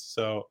of nights.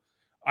 So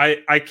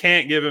I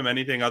can't give him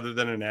anything other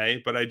than an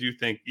A, but I do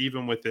think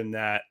even within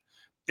that,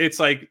 it's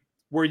like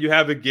where you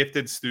have a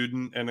gifted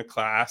student in a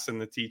class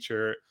and the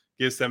teacher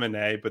gives them an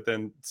A, but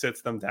then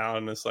sits them down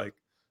and is like,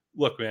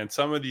 look, man,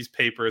 some of these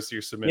papers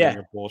you're submitting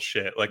are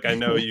bullshit. Like, I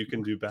know you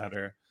can do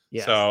better.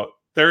 Yes. So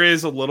there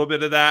is a little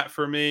bit of that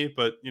for me,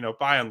 but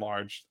by and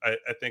large, I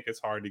think it's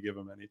hard to give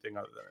him anything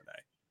other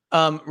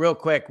than an A. Real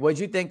quick, what'd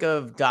you think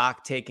of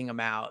Doc taking him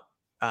out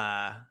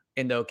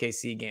in the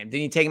OKC game?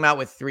 Didn't you take him out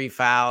with 3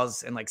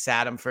 fouls and like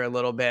sat him for a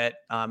little bit?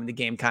 The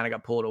game kind of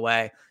got pulled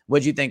away.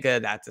 What'd you think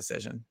of that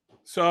decision?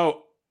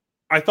 So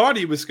I thought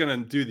he was going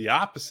to do the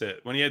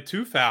opposite. When he had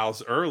 2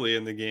 fouls early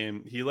in the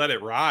game, he let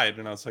it ride.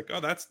 And I was like, oh,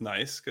 that's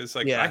nice. Cause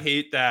I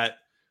hate that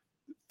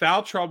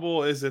foul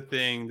trouble is a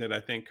thing that I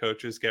think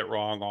coaches get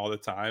wrong all the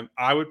time.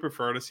 I would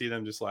prefer to see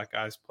them just let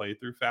guys play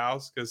through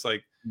fouls. Cause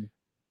like,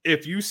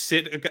 if you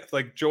sit,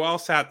 like Joel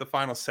sat the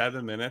final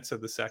 7 minutes of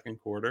the second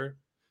quarter,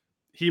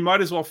 he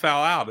might as well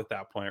foul out at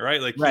that point,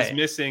 right? Like he's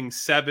missing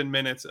 7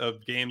 minutes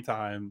of game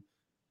time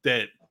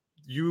that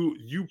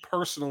you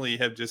personally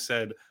have just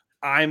said,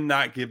 I'm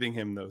not giving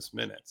him those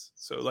minutes.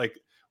 So like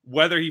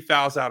whether he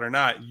fouls out or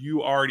not,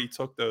 you already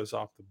took those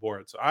off the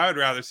board. So I would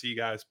rather see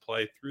guys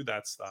play through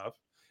that stuff.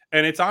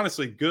 And it's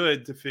honestly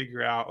good to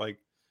figure out, like,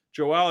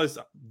 Joel is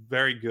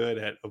very good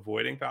at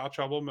avoiding foul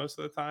trouble most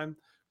of the time,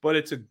 but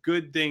it's a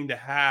good thing to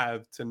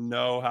have to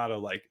know how to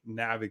like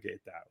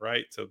navigate that,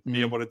 right? To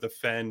be able to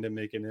defend and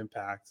make an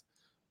impact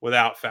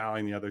without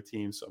fouling the other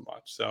team so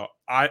much. So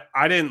I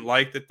didn't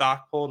like that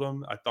Doc pulled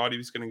him. I thought he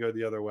was going to go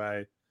the other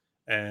way.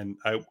 And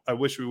I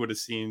wish we would have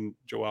seen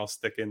Joel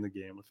stick in the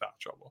game with foul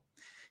trouble.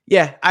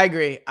 Yeah, I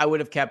agree. I would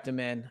have kept him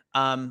in.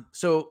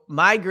 So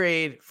my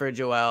grade for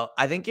Joel,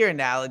 I think your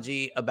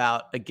analogy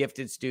about a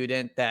gifted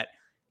student that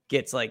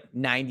gets like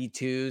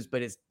 92s,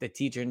 but the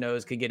teacher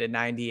knows could get a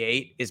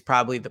 98 is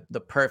probably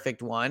the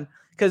perfect one.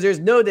 Because there's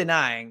no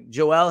denying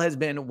Joel has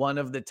been one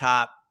of the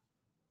top,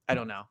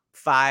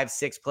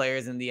 5-6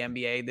 players in the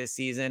NBA this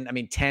season. I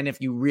mean, 10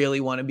 if you really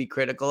want to be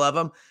critical of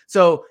him.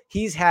 So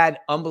he's had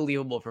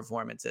unbelievable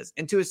performances.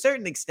 And to a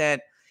certain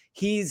extent,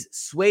 he's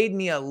swayed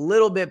me a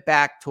little bit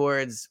back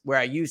towards where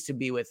I used to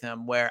be with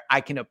him, where I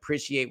can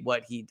appreciate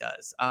what he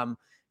does.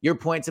 Your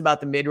points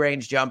about the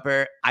mid-range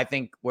jumper, I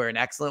think were an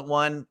excellent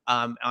one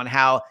on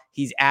how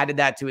he's added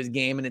that to his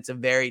game. And it's a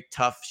very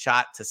tough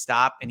shot to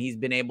stop. And he's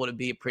been able to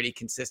be a pretty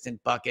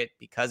consistent bucket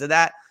because of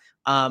that.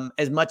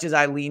 As much as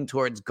I lean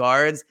towards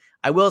guards,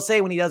 I will say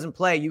when he doesn't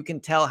play, you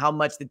can tell how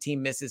much the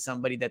team misses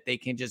somebody that they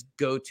can just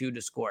go to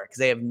score because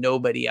they have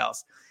nobody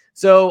else.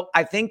 So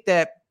I think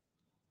that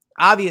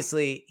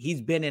obviously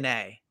he's been an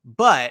A,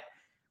 but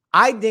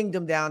I dinged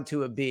him down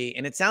to a B,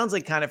 and it sounds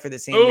like kind of for the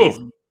same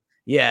reason.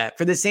 Yeah,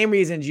 for the same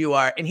reasons you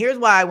are. And here's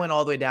why I went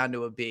all the way down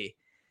to a B.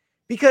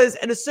 Because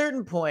at a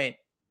certain point,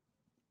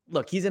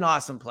 look, he's an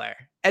awesome player.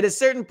 At a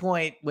certain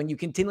point, when you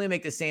continually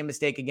make the same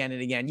mistake again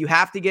and again, you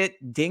have to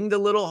get dinged a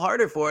little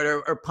harder for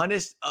it or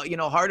punished,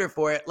 harder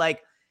for it.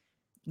 Like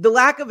the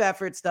lack of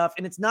effort stuff,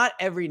 and it's not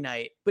every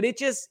night, but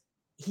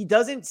he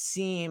doesn't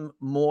seem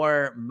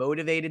more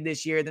motivated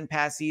this year than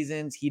past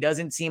seasons. He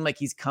doesn't seem like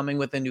he's coming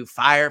with a new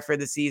fire for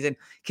the season,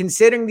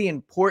 considering the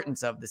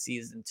importance of the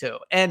season too.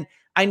 And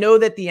I know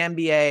that the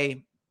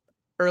NBA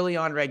early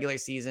on regular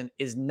season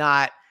is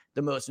not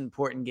the most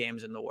important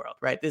games in the world,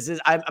 right?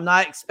 I'm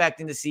not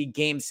expecting to see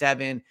game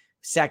 7,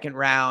 second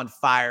round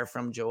fire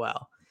from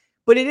Joel,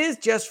 but it is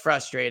just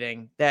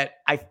frustrating that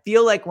I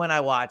feel like when I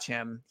watch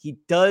him, he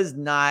does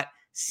not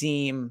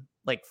seem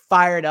like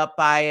fired up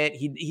by it.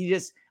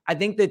 I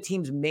think the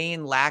team's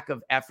main lack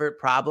of effort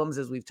problems,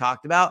 as we've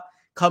talked about,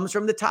 comes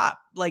from the top.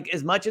 Like,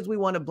 as much as we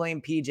want to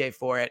blame PJ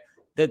for it,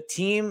 the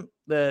team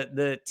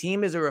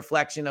is a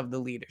reflection of the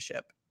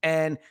leadership.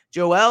 And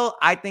Joel,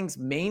 I think's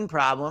main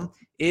problem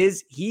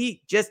is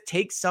he just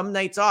takes some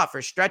nights off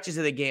or stretches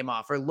of the game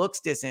off or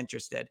looks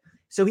disinterested.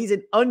 So he's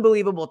an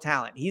unbelievable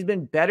talent. He's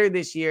been better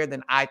this year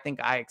than I think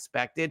I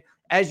expected,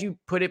 as you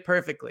put it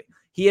perfectly.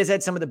 He has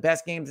had some of the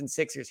best games in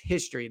Sixers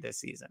history this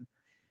season.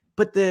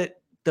 But the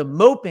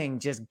moping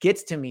just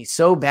gets to me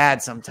so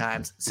bad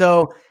sometimes.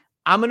 So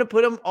I'm going to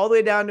put him all the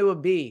way down to a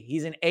B.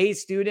 He's an A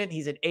student.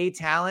 He's an A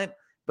talent.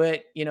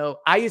 But,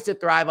 I used to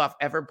thrive off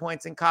effort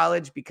points in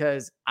college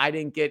because I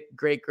didn't get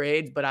great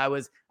grades, but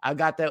I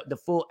got the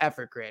full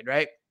effort grade,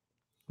 right?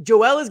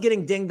 Joel is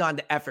getting dinged on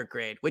the effort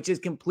grade, which is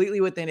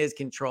completely within his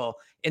control.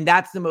 And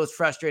that's the most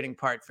frustrating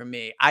part for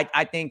me.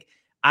 I think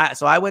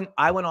I went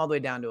all the way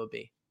down to a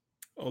B.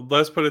 Well,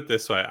 let's put it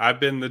this way.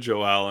 I've been the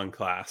Joel in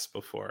class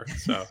before.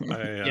 So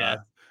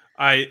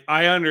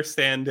I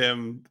understand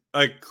him.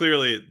 Like,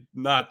 clearly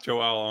not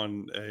Joel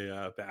on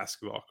a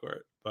basketball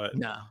court, but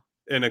no,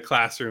 in a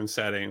classroom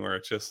setting where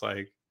it's just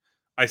like,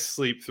 I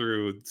sleep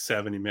through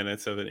 70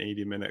 minutes of an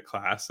 80-minute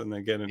class and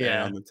then get an A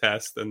on the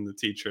test. And the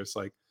teacher's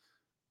like,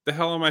 the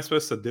hell am I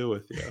supposed to do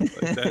with you?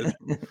 Like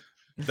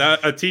that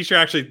a teacher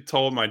actually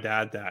told my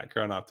dad that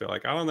growing up. They're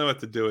like, I don't know what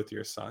to do with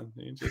your son.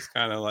 He just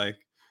kind of like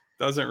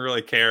doesn't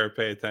really care or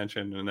pay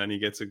attention. And then he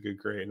gets a good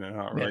grade and I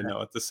don't really know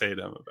what to say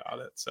to him about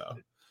it. So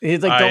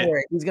he's like, don't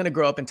worry, he's going to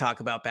grow up and talk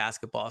about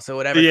basketball. So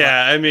whatever.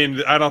 Yeah. I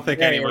mean, I don't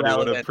think anybody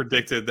would have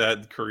predicted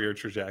that career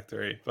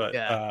trajectory, but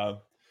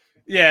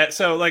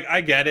so like,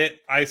 I get it.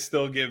 I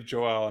still give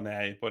Joel an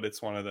A, but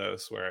it's one of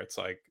those where it's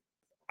like,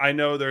 I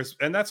know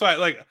and that's why,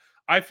 like,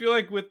 I feel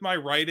like with my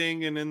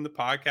writing and in the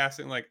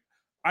podcasting, like,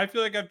 I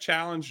feel like I've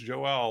challenged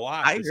Joel a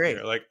lot. I agree.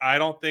 Year. Like, I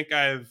don't think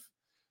a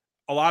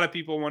lot of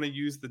people want to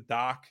use the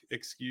Doc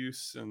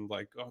excuse and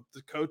like, oh,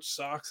 the coach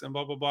sucks and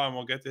blah, blah, blah. And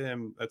we'll get to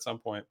him at some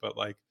point. But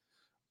like,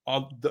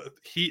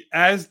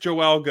 as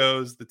Joel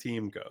goes, the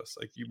team goes.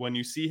 Like, when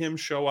you see him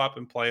show up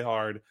and play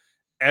hard,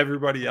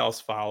 everybody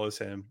else follows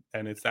him,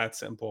 and it's that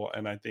simple.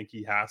 And I think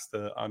he has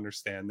to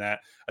understand that.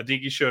 I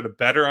think he showed a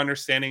better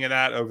understanding of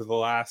that over the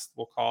last,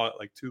 we'll call it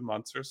like 2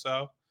 months or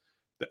so.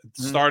 The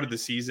start of the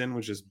season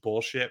was just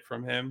bullshit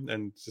from him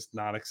and just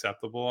not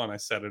acceptable. And I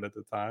said it at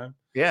the time.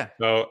 Yeah.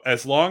 So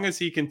as long as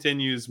he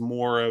continues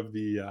more of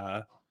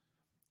the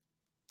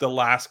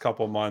last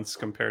couple months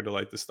compared to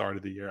like the start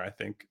of the year, I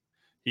think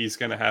he's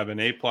going to have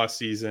an A+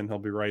 season. He'll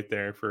be right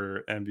there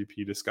for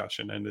MVP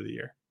discussion end of the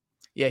year.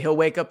 Yeah, he'll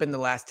wake up in the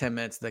last 10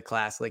 minutes of the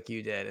class like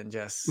you did and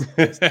just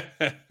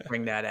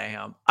bring that A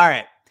home. All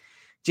right,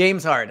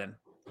 James Harden.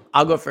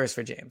 I'll go first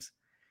for James.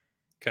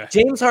 Okay.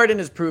 James Harden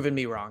has proven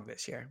me wrong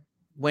this year.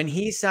 When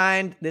he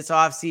signed this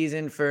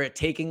offseason for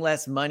taking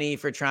less money,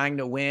 for trying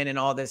to win and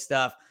all this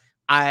stuff,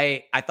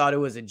 I thought it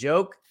was a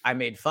joke. I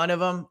made fun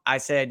of him. I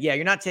said, yeah,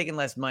 you're not taking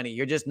less money.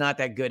 You're just not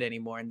that good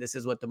anymore. And this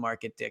is what the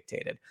market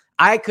dictated.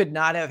 I could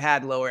not have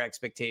had lower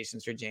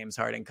expectations for James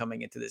Harden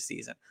coming into this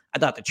season. I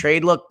thought the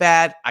trade looked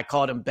bad. I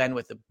called him Ben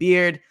with a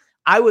beard.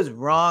 I was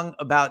wrong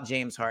about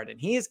James Harden.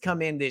 He has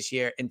come in this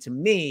year, and to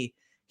me,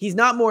 he's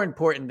not more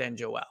important than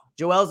Joel.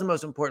 Joel's the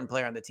most important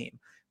player on the team.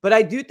 But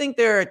I do think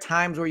there are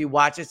times where you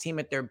watch this team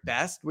at their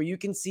best, where you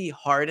can see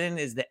Harden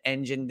is the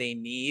engine they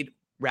need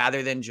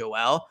rather than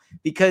Joel,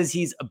 because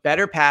he's a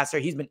better passer.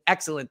 He's been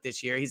excellent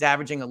this year. He's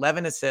averaging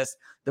 11 assists,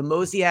 the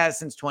most he has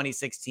since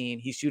 2016.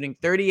 He's shooting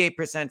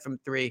 38% from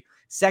three,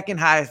 second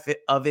highest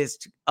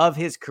of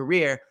his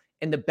career,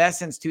 and the best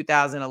since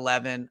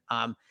 2011.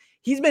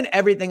 He's been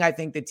everything I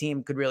think the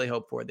team could really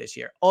hope for this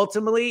year.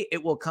 Ultimately,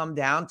 it will come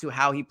down to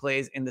how he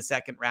plays in the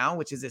second round,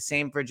 which is the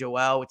same for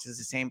Joel, which is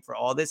the same for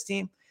all this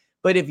team.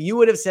 But if you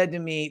would have said to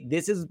me,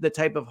 this is the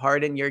type of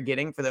Harden you're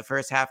getting for the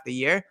first half of the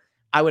year,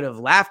 I would have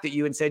laughed at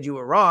you and said you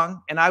were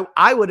wrong. And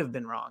I would have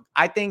been wrong.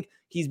 I think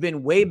he's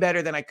been way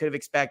better than I could have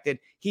expected.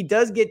 He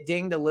does get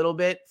dinged a little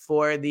bit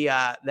for the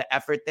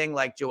effort thing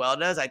like Joel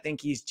does. I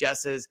think he's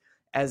just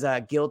as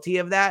guilty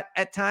of that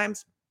at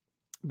times.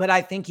 But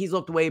I think he's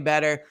looked way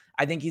better.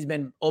 I think he's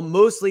been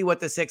mostly what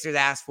the Sixers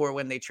asked for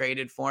when they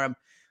traded for him.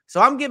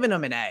 So I'm giving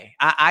him an A.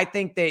 I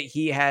think that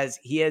he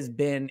has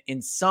been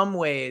in some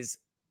ways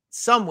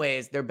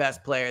their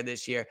best player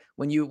this year.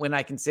 When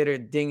I consider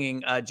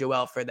dinging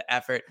Joel for the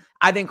effort,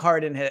 I think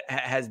Harden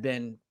has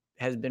been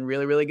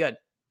really, really good.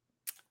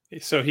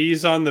 So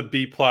he's on the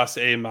B+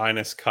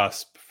 A-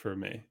 cusp for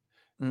me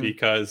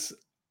because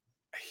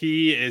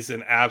he is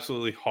an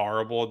absolutely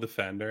horrible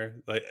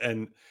defender.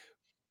 And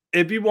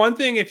it'd be one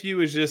thing if he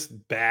was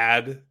just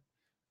bad.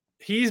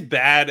 He's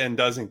bad and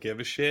doesn't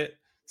give a shit.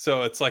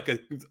 So it's like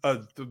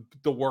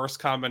the worst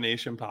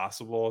combination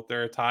possible.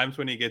 There are times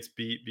when he gets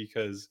beat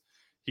because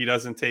he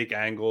doesn't take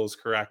angles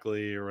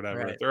correctly or whatever.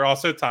 Right. There are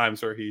also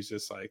times where he's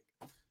just like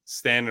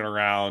standing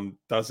around,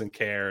 doesn't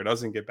care,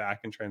 doesn't get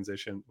back in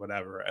transition,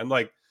 whatever. And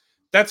like,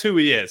 that's who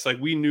he is. Like,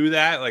 we knew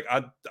that. Like,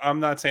 I'm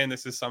not saying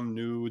this is some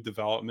new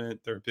development.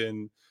 There have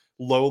been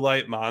low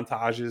light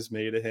montages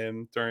made of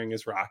him during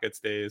his Rockets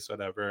days,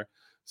 whatever.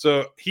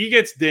 So he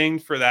gets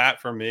dinged for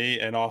that for me,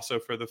 and also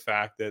for the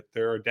fact that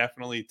there are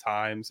definitely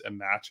times and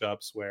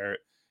matchups where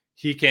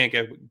he can't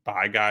get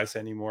by guys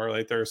anymore.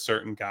 Like there are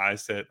certain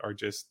guys that are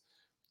just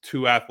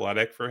too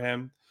athletic for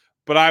him.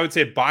 But I would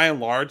say by and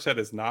large, that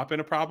has not been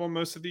a problem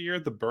most of the year.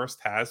 The burst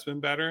has been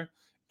better.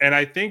 And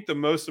I think the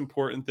most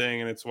important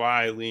thing, and it's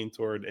why I lean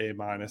toward A-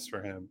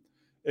 for him,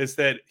 is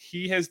that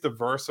he has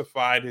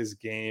diversified his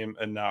game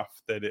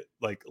enough that it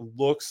like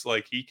looks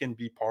like he can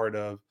be part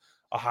of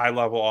a high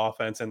level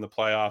offense in the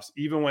playoffs,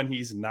 even when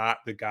he's not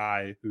the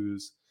guy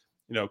who's,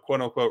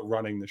 quote unquote,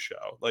 running the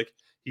show. Like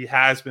he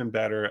has been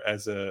better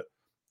as a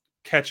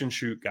catch and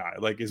shoot guy,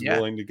 like is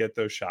willing to get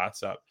those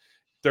shots up.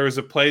 There was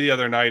a play the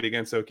other night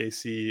against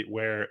OKC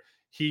where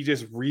he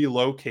just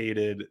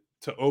relocated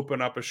to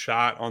open up a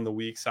shot on the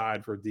weak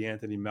side for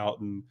DeAnthony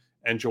Melton,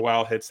 and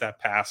Joel hits that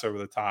pass over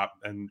the top,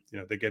 and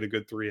they get a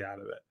good 3 out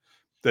of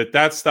it.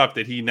 That's stuff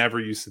that he never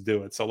used to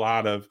do. It's a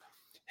lot of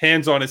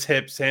hands on his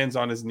hips, hands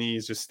on his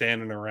knees, just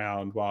standing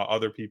around while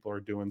other people are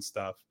doing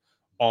stuff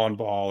on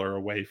ball or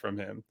away from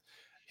him.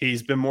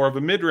 He's been more of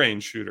a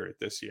mid-range shooter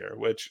this year,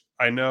 which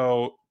I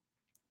know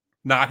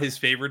not his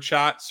favorite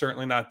shot,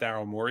 certainly not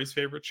Daryl Morey's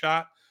favorite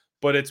shot,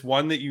 but it's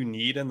one that you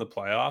need in the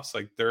playoffs.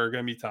 Like there are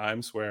going to be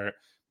times where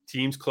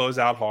teams close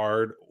out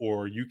hard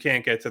or you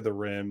can't get to the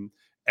rim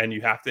and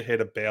you have to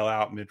hit a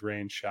bailout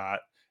mid-range shot.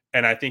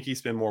 And I think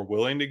he's been more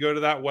willing to go to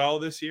that well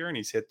this year, and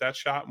he's hit that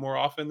shot more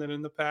often than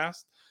in the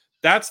past.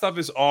 That stuff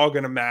is all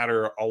going to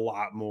matter a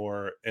lot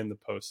more in the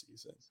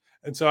postseason.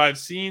 And so I've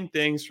seen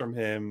things from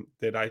him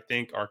that I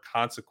think are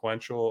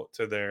consequential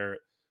to their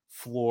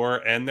floor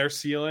and their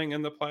ceiling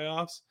in the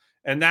playoffs.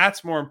 And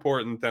that's more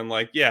important than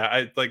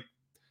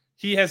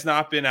he has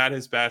not been at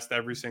his best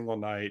every single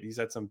night. He's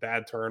had some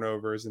bad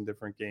turnovers in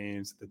different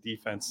games. The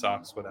defense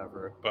sucks,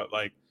 whatever. But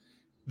like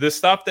the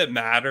stuff that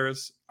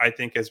matters, I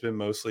think has been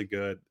mostly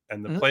good.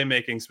 And the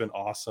playmaking's been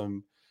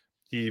awesome.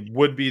 He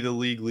would be the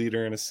league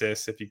leader in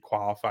assists if he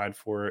qualified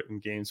for it in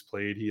games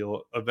played.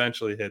 He'll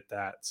eventually hit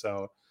that.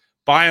 So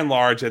by and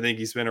large, I think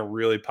he's been a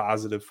really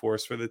positive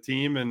force for the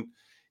team. And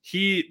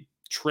he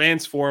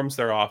transforms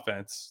their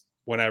offense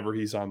whenever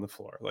he's on the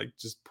floor, like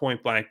just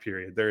point blank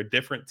period. They're a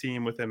different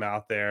team with him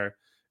out there.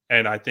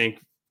 And I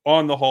think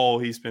on the whole,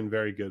 he's been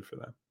very good for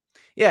them.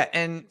 Yeah.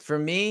 And for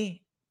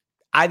me,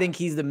 I think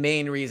he's the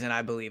main reason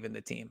I believe in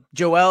the team.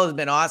 Joel has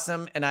been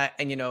awesome. And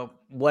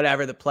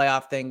whatever the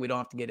playoff thing, we don't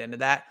have to get into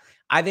that.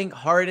 I think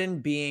Harden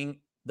being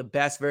the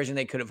best version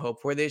they could have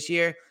hoped for this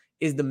year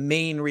is the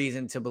main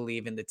reason to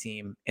believe in the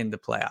team in the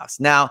playoffs.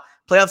 Now,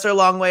 playoffs are a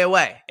long way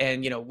away.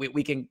 And,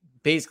 we can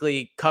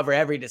basically cover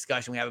every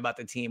discussion we have about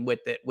the team with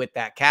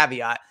that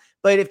caveat.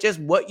 But if just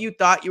what you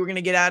thought you were going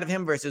to get out of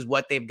him versus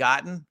what they've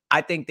gotten,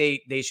 I think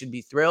they should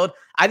be thrilled.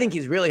 I think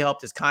he's really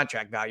helped his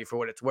contract value for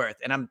what it's worth.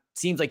 And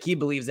seems like he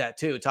believes that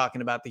too,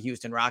 talking about the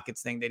Houston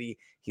Rockets thing that he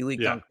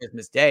leaked on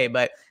Christmas Day.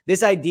 But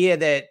this idea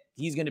that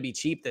he's going to be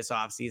cheap this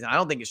offseason, I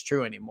don't think it's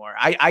true anymore.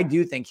 I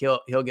do think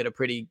he'll get a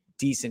pretty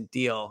decent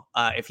deal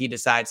if he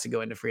decides to go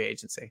into free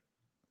agency.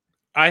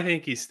 I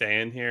think he's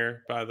staying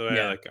here, by the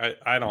way.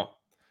 Yeah.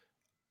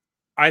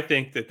 I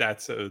think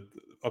that's a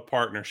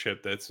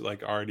partnership that's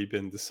like already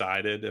been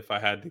decided. If I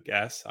had to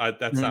guess,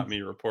 that's not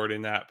me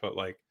reporting that, but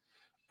like,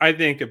 I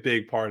think a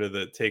big part of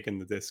taking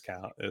the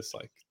discount is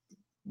like,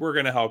 we're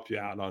going to help you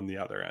out on the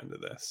other end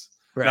of this.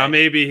 Right. Now,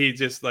 maybe he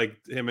just like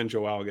him and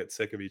Joel get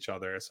sick of each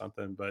other or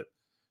something, but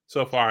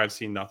so far I've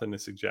seen nothing to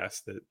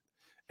suggest that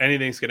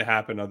anything's going to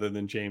happen other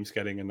than James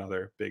getting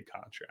another big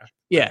contract.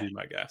 Yeah. That'd be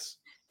my guess.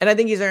 And I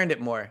think he's earned it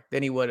more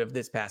than he would have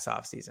this past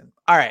offseason.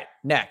 All right,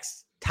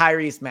 next.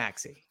 Tyrese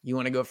Maxey. You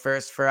want to go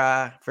first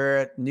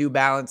for New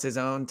Balance's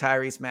own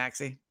Tyrese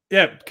Maxey?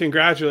 Yeah,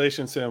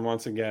 congratulations to him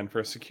once again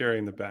for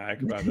securing the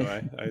bag, by the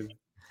way.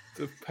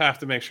 I have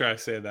to make sure I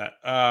say that.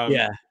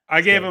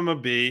 I gave him a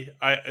B.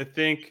 I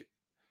think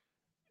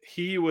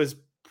he was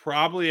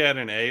probably at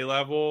an A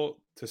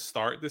level to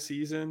start the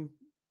season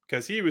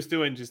because he was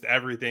doing just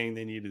everything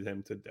they needed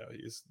him to do.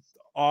 He's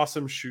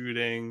awesome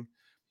shooting,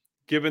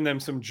 giving them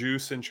some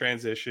juice in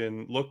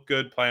transition, looked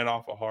good playing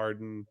off of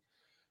Harden.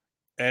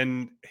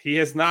 And he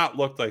has not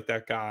looked like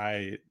that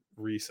guy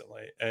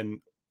recently.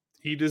 And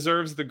he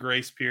deserves the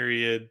grace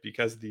period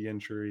because of the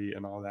injury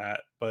and all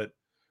that. But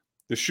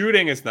the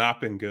shooting has not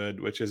been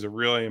good, which is a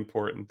really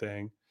important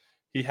thing.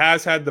 He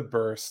has had the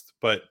burst,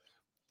 but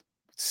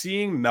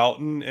seeing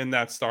Melton in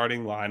that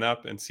starting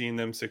lineup and seeing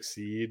them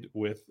succeed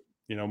with,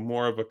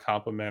 more of a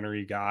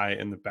complimentary guy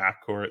in the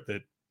backcourt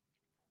that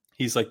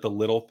he's like the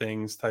little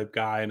things type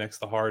guy next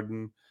to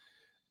Harden,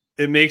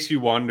 it makes you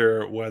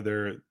wonder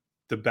whether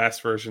the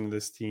best version of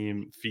this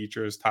team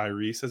features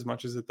Tyrese as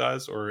much as it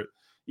does, or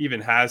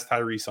even has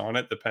Tyrese on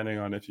it, depending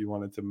on if you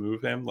wanted to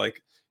move him.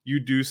 Like you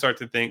do start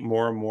to think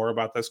more and more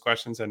about those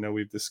questions. I know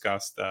we've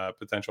discussed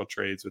potential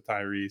trades with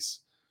Tyrese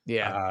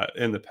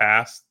in the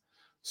past.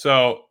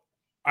 So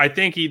I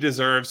think he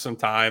deserves some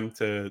time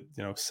to,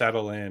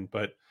 settle in,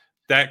 but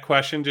that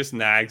question just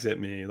nags at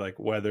me, like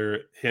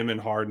whether him and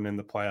Harden in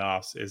the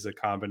playoffs is a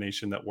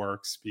combination that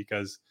works,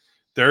 because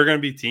there are going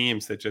to be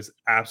teams that just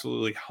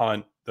absolutely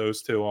hunt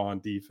those two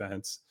on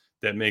defense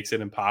that makes it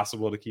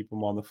impossible to keep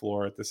them on the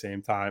floor at the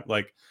same time.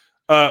 Like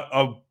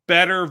a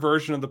better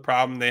version of the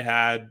problem they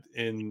had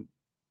in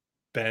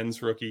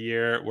Ben's rookie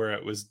year, where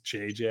it was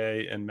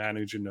JJ and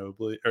Manu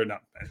Ginobili, or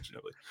not Manu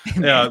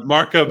Ginobili,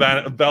 Marco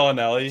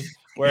Bellinelli,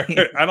 where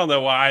I don't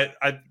know why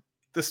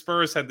the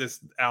Spurs had this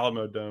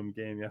Alamo Dome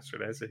game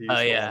yesterday, so he's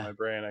on my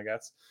brain, I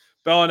guess.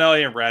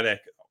 Bellinelli and Redick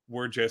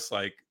were just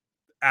like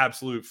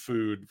absolute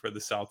food for the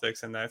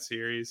Celtics in that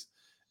series,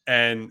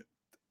 and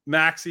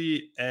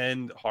Maxey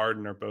and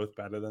Harden are both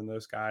better than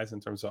those guys in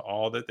terms of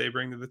all that they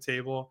bring to the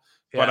table.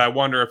 But I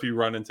wonder if you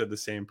run into the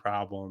same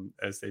problem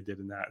as they did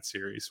in that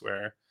series,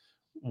 where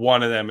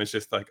one of them is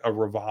just like a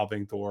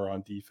revolving door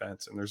on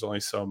defense, and there's only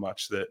so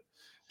much that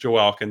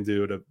Joel can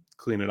do to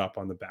clean it up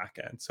on the back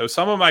end. So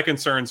some of my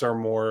concerns are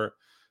more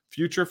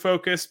future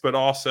focused, but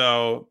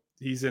also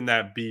he's in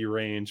that B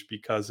range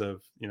because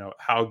of, you know,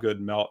 how good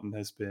Melton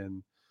has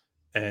been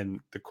and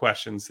the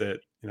questions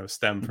that, you know,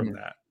 stem from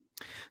that.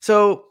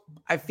 So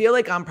I feel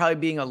like I'm probably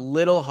being a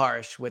little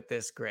harsh with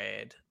this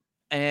grade.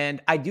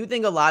 And I do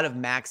think a lot of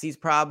Maxey's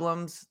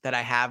problems that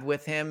I have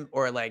with him,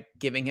 or like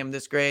giving him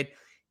this grade,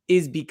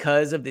 is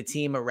because of the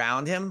team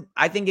around him.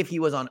 I think if he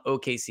was on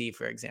OKC,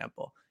 for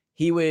example,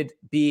 he would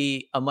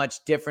be a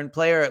much different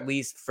player, at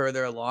least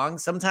further along.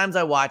 Sometimes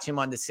I watch him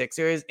on the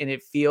Sixers and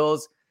it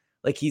feels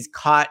like he's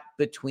caught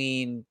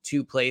between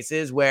two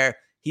places where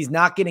he's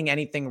not getting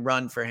anything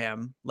run for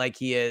him like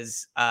he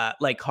is,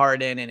 like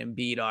Harden and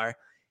Embiid are.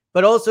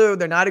 But also,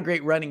 they're not a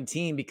great running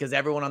team because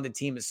everyone on the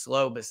team is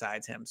slow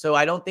besides him. So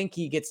I don't think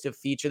he gets to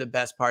feature the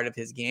best part of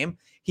his game.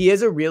 He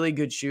is a really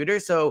good shooter.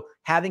 So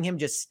having him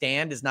just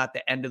stand is not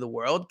the end of the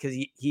world, because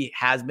he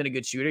has been a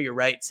good shooter. You're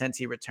right. Since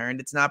he returned,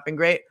 it's not been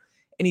great.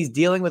 And he's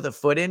dealing with a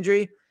foot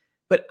injury.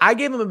 But I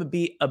gave him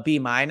a B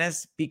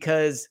minus,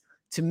 because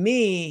to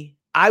me,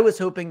 I was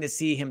hoping to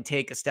see him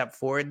take a step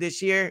forward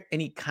this year.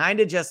 And he kind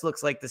of just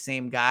looks like the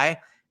same guy.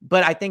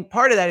 But I think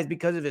part of that is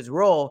because of his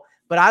role.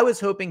 But I was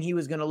hoping he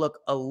was going to look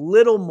a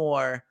little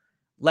more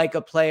like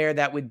a player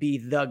that would be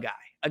the guy,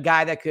 a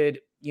guy that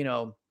could, you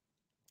know,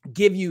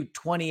 give you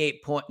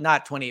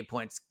not 28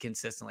 points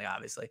consistently,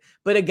 obviously,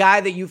 but a guy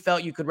that you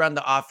felt you could run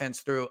the offense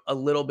through a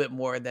little bit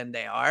more than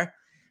they are.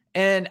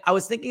 And I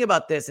was thinking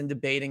about this and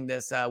debating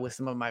this with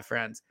some of my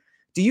friends.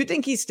 Do you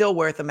think he's still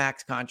worth a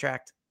max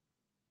contract?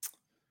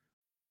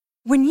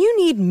 When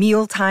you need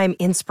mealtime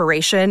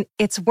inspiration,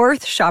 it's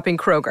worth shopping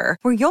Kroger,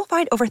 where you'll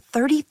find over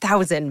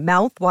 30,000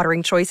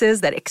 mouth-watering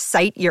choices that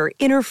excite your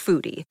inner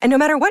foodie. And no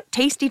matter what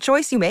tasty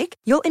choice you make,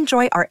 you'll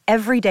enjoy our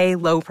everyday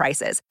low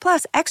prices,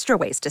 plus extra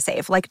ways to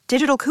save, like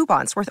digital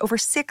coupons worth over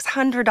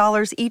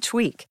 $600 each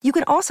week. You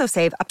can also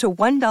save up to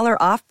 $1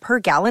 off per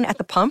gallon at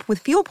the pump with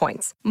fuel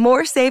points.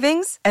 More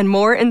savings and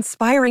more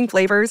inspiring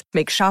flavors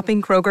make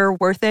shopping Kroger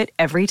worth it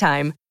every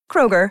time.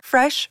 Kroger,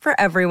 fresh for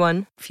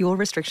everyone. Fuel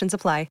restrictions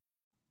apply.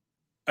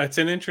 It's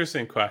an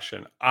interesting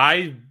question.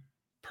 I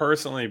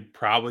personally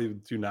probably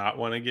do not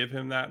want to give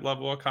him that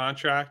level of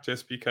contract,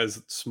 just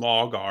because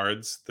small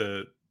guards,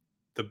 the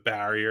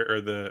barrier or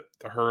the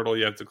hurdle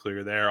you have to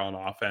clear there on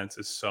offense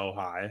is so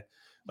high.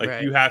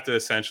 Like you have to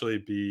essentially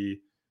be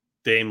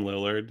Dame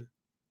Lillard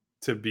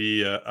to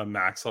be a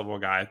max level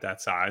guy at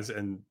that size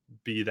and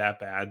be that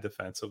bad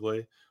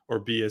defensively, or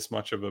be as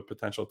much of a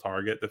potential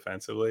target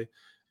defensively.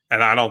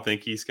 And I don't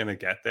think he's going to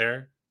get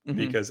there,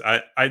 because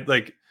I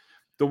like,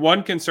 the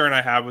one concern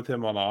I have with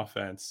him on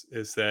offense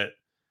is that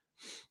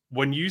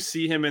when you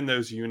see him in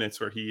those units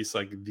where he's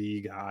like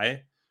the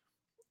guy,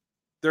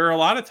 there are a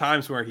lot of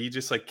times where he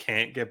just like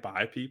can't get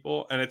by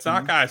people. And it's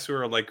not guys who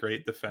are like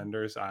great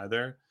defenders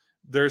either.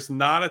 There's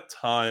not a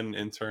ton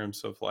in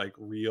terms of like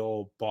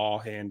real ball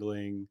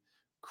handling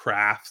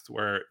craft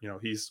where, you know,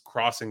 he's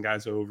crossing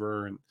guys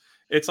over, and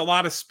it's a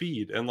lot of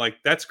speed, and like,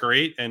 that's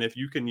great. And if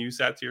you can use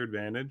that to your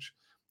advantage,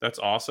 that's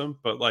awesome.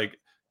 But like,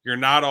 you're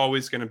not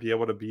always going to be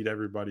able to beat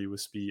everybody with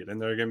speed.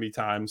 And there are going to be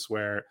times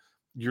where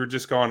you're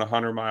just going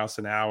 100 miles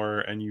an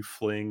hour and you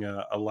fling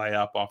a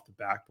layup off the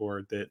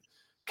backboard that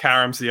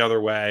caroms the other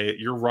way.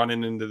 You're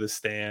running into the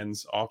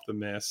stands off the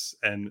miss,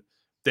 and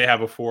they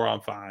have a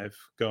 4-on-5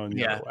 going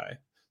the other way.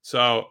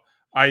 So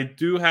I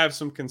do have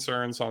some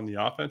concerns on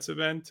the offensive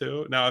end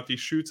too. Now, if he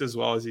shoots as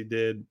well as he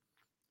did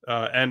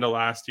end of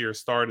last year,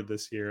 started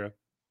this year,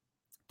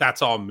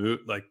 that's all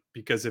moot. Like,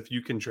 because if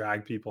you can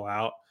drag people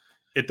out,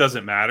 it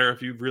doesn't matter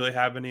if you really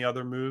have any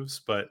other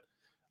moves. But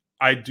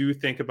I do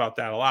think about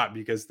that a lot,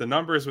 because the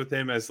numbers with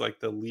him as like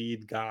the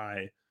lead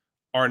guy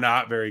are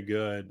not very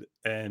good.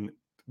 And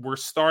we're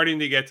starting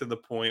to get to the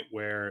point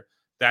where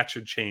that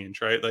should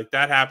change, right? Like,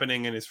 that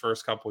happening in his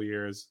first couple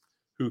years,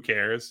 who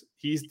cares?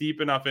 He's deep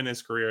enough in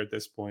his career at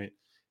this point.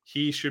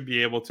 He should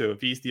be able to,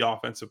 if he's the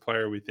offensive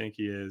player we think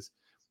he is,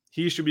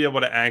 he should be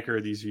able to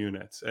anchor these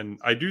units. And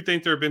I do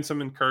think there have been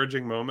some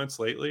encouraging moments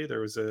lately.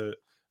 There was a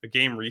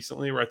game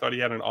recently where I thought he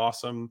had an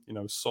awesome, you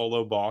know,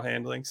 solo ball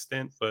handling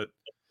stint, but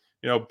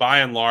by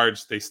and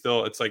large,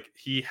 it's like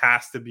he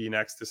has to be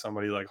next to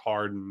somebody like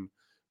Harden,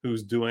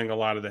 who's doing a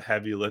lot of the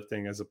heavy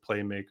lifting as a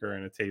playmaker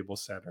and a table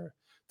setter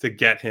to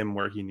get him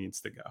where he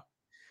needs to go.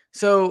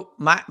 So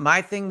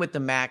my thing with the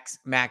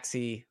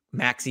Maxi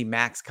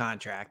Max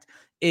contract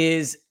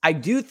is I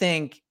do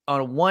think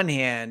on one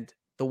hand,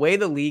 the way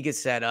the league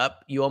is set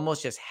up, you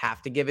almost just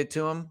have to give it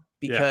to him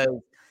because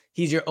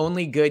he's your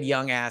only good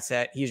young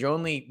asset. He's your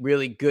only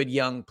really good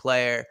young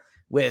player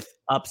with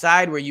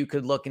upside where you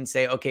could look and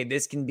say, okay,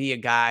 this can be a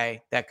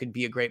guy that could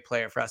be a great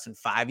player for us in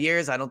 5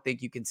 years. I don't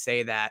think you can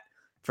say that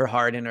for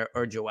Harden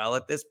or Joel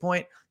at this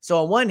point.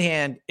 So on one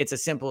hand, it's a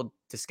simple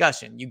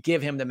discussion. You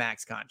give him the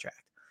max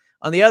contract.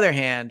 On the other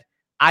hand,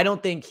 I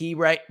don't think he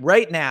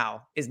right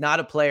now is not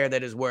a player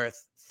that is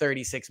worth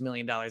 $36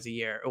 million a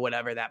year or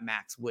whatever that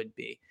max would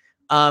be.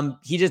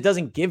 He just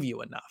doesn't give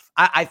you enough.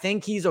 I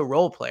think he's a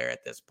role player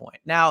at this point.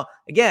 Now,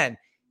 again,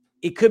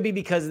 it could be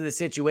because of the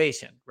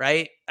situation,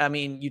 right? I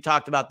mean, you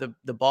talked about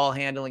the ball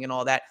handling and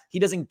all that. He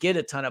doesn't get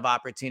a ton of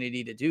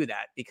opportunity to do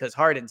that because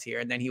Harden's here.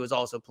 And then he was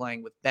also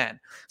playing with Ben.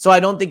 So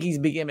I don't think he's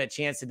been given a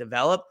chance to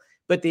develop.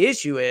 But the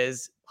issue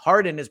is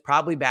Harden is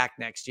probably back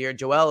next year.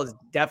 Joel is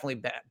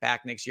definitely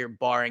back next year,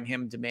 barring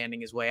him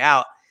demanding his way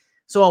out.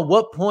 So at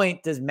what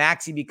point does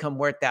Maxey become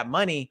worth that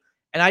money?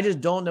 And I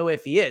just don't know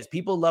if he is.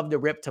 People love to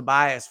rip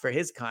Tobias for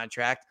his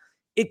contract.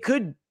 It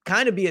could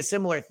kind of be a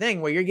similar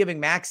thing where you're giving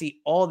Maxey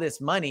all this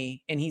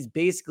money and he's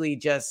basically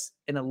just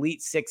an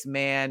elite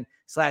 6-man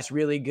 /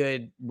 really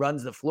good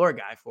runs the floor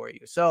guy for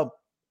you. So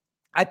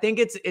I think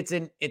it's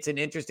an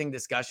interesting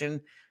discussion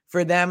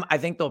for them. I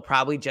think they'll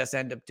probably just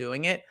end up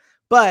doing it.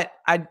 But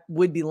I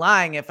would be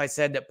lying if I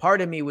said that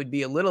part of me would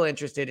be a little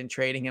interested in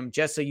trading him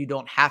just so you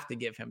don't have to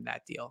give him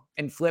that deal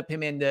and flip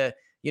him into,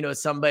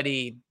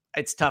 somebody.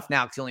 It's tough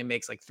now because he only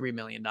makes like $3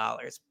 million.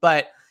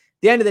 But at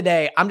the end of the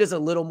day, I'm just a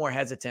little more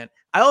hesitant.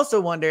 I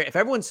also wonder if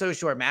everyone's so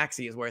sure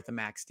Maxey is worth a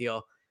max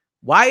deal,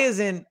 why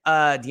isn't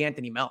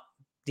D'Anthony Melton?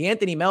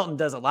 D'Anthony Melton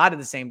does a lot of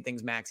the same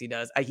things Maxey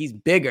does. He's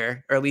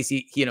bigger, or at least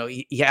I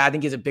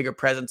think he has a bigger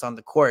presence on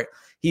the court.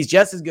 He's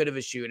just as good of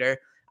a shooter.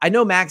 I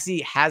know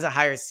Maxey has a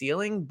higher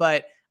ceiling,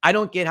 but I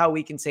don't get how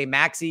we can say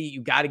Maxey,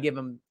 you got to give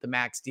him the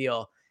max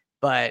deal.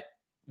 But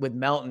with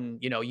Melton,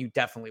 you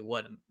definitely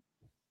wouldn't.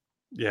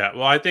 Yeah,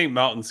 well, I think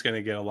Melton's going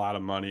to get a lot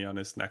of money on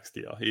his next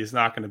deal. He's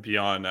not going to be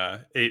on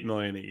 $8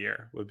 million a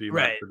year. Would be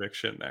my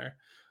prediction there.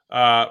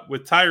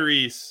 With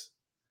Tyrese,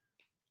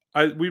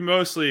 we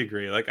mostly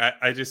agree. Like,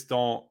 I just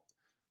don't.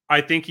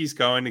 I think he's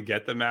going to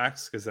get the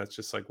max because that's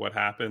just like what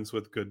happens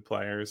with good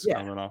players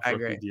coming off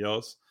rookie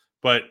deals.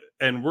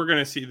 And we're going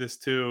to see this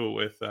too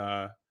with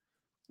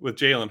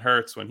Jalen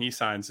Hurts when he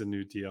signs a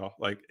new deal.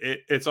 Like,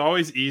 it's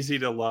always easy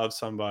to love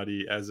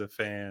somebody as a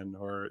fan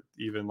or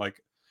even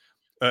like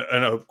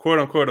a quote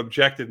unquote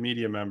objective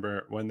media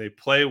member when they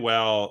play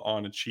well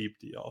on a cheap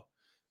deal.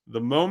 The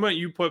moment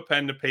you put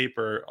pen to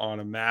paper on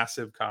a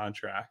massive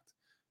contract,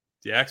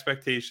 the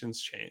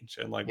expectations change.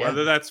 And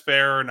whether that's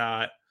fair or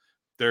not,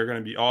 they're going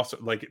to be also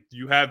like,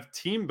 you have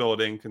team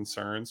building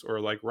concerns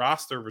or like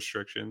roster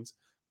restrictions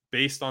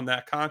based on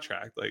that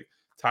contract. Like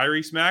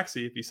Tyrese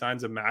Maxey, if he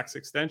signs a max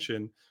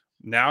extension,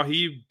 now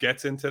he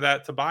gets into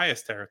that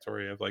Tobias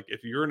territory of like,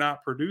 if you're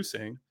not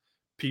producing,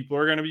 people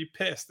are going to be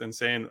pissed and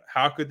saying,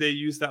 how could they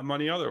use that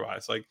money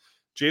otherwise? Like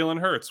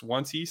Jalen Hurts,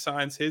 once he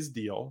signs his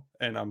deal,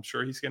 and I'm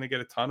sure he's going to get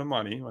a ton of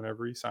money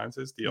whenever he signs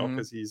his deal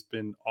because he's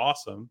been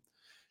awesome.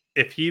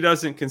 If he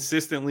doesn't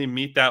consistently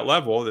meet that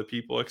level that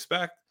people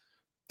expect,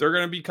 they're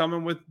going to be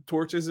coming with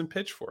torches and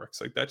pitchforks.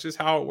 Like that's just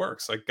how it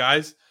works. Like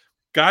guys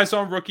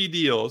on rookie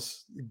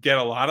deals get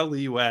a lot of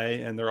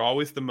leeway and they're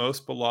always the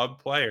most beloved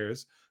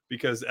players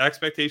because the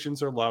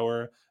expectations are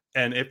lower.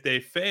 And if they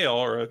fail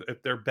or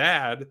if they're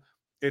bad,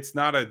 it's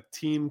not a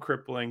team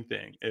crippling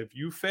thing. If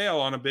you fail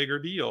on a bigger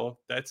deal,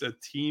 that's a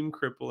team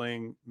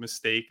crippling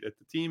mistake that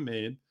the team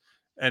made.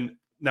 And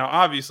now,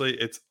 obviously,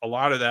 it's a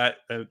lot of that,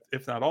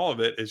 if not all of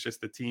it, is just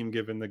the team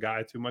giving the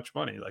guy too much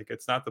money. Like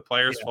it's not the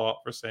player's fault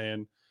for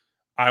saying,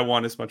 I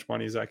want as much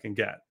money as I can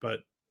get. But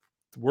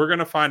we're going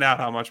to find out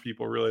how much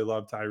people really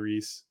love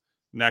Tyrese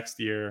next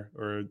year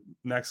or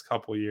next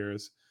couple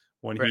years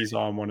when he's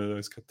on one of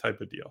those type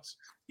of deals.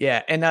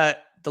 Yeah. And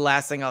the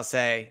last thing I'll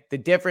say, the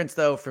difference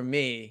though for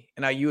me,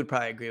 and you would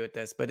probably agree with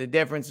this, but the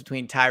difference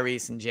between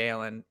Tyrese and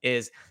Jalen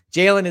is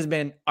Jalen has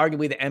been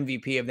arguably the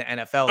MVP of the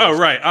NFL. Oh,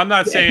 right. I'm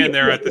not saying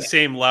they're at the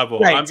same level.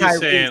 Right, I'm just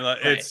saying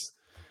it's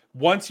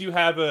once you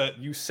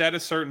set a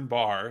certain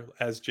bar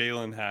as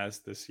Jalen has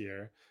this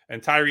year,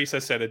 and Tyrese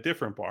has set a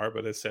different bar,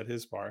 but has set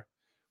his bar.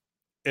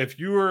 If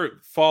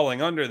you're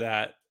falling under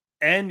that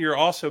and you're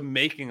also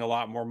making a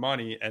lot more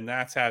money and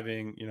that's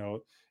having,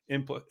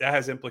 that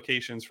has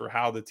implications for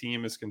how the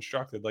team is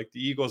constructed. Like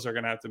the Eagles are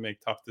going to have to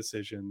make tough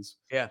decisions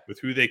with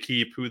who they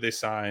keep, who they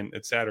sign,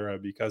 et cetera,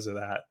 because of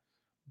that.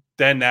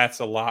 Then that's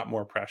a lot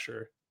more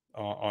pressure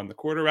on the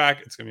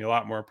quarterback. It's going to be a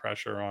lot more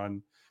pressure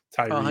on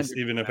Tyrese, 100%.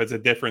 Even if it's a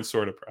different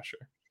sort of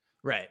pressure.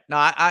 Right. No,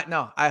 I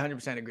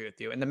 100% agree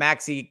with you. And the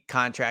Maxey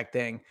contract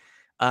thing,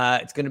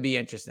 It's going to be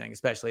interesting,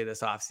 especially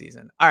this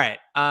offseason. All right.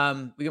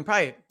 We can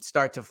probably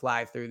start to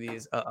fly through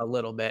these a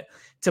little bit.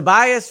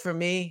 Tobias, for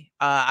me,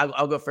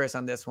 I'll go first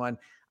on this one.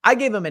 I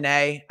gave him an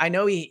A. I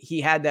know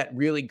he had that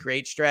really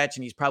great stretch,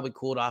 and he's probably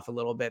cooled off a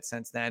little bit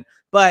since then.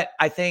 But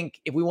I think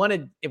if we want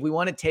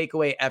to take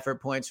away effort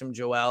points from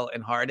Joel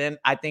and Harden,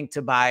 I think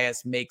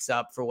Tobias makes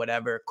up for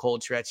whatever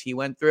cold stretch he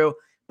went through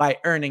by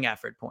earning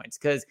effort points,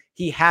 because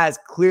he has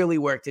clearly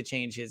worked to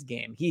change his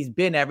game. He's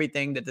been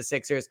everything that the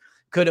Sixers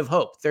could have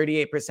hoped.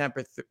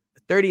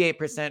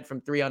 38%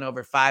 from 3 on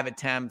over 5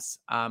 attempts.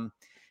 I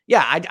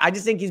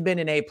just think he's been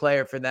an A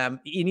player for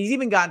them. And he's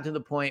even gotten to the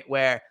point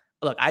where,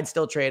 look, I'd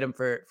still trade him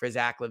for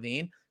Zach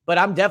LaVine, but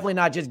I'm definitely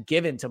not just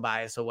giving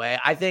Tobias away.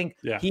 I think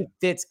he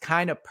fits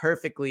kind of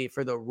perfectly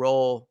for the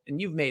role.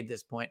 And you've made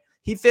this point.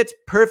 He fits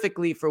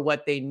perfectly for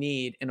what they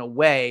need in a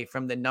way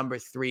from the number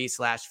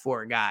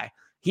 3/4 guy.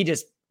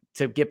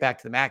 To get back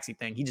to the Maxey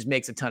thing, he just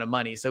makes a ton of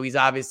money. So he's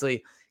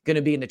obviously going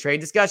to be in the trade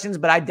discussions,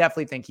 but I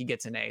definitely think he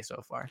gets an A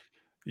so far.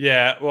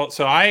 Yeah. Well,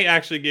 so I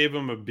actually gave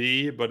him a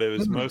B, but it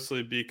was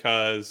mostly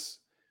because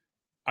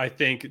I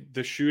think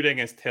the shooting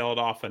has tailed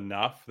off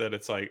enough that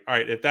it's like, all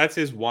right, if that's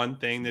his one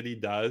thing that he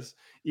does,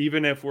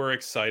 even if we're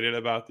excited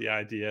about the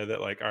idea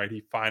that like, all right,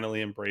 he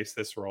finally embraced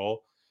this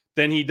role,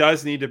 then he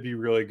does need to be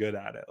really good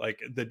at it. Like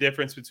the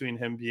difference between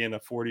him being a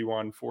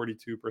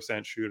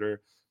 42%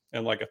 shooter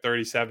and like a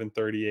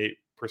 38%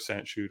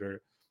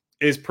 shooter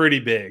is pretty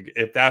big.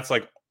 If that's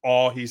like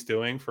all he's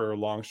doing for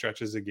long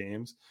stretches of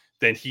games,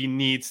 then he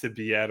needs to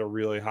be at a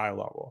really high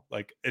level.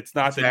 Like it's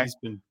not that he's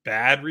been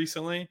bad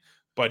recently,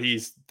 but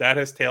that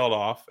has tailed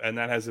off, and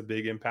that has a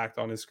big impact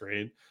on his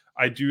grade.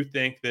 I do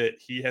think that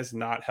he has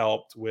not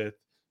helped with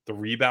the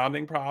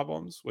rebounding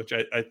problems, which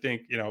I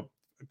think, a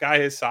guy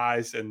his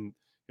size and,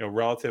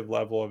 relative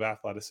level of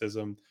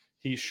athleticism,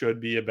 he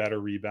should be a better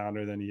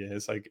rebounder than he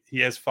is. Like he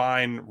has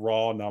fine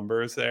raw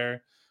numbers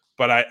there,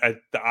 but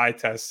the eye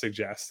test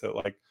suggests that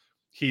like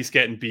he's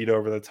getting beat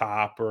over the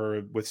top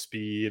or with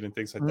speed and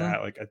things like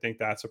that. Like I think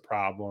that's a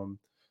problem.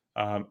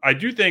 I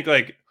do think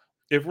like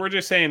if we're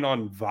just saying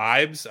on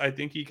vibes, I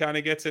think he kind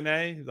of gets an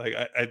A. Like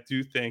I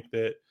do think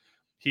that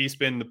he's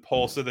been the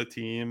pulse of the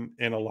team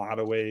in a lot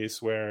of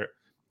ways where,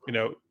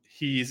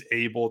 he's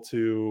able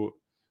to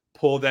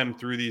pull them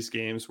through these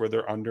games where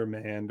they're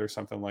undermanned or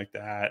something like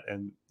that.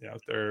 And,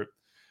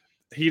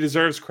 he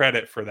deserves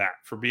credit for that,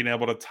 for being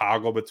able to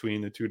toggle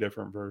between the two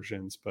different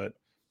versions. But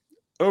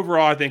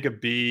overall, I think a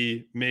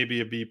B, maybe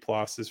a B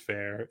plus is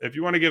fair. If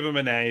you want to give him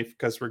an A,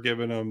 because we're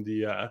giving him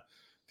the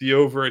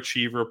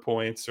overachiever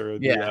points or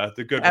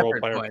the good role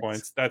player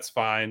points, that's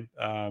fine.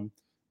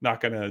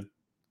 Not going to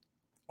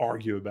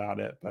argue about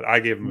it, but I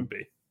gave him a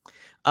B.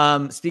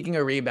 Speaking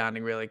of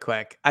rebounding really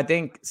quick, I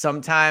think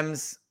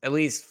sometimes, at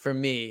least for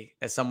me,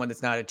 as someone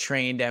that's not a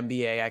trained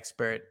NBA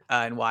expert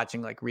in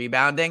watching like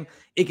rebounding,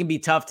 it can be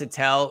tough to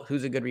tell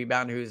who's a good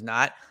rebounder, who's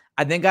not.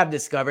 I think I've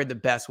discovered the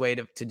best way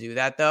to do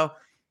that though.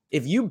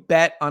 If you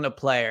bet on a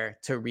player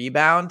to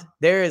rebound,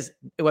 there is,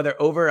 whether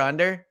over or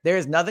under, there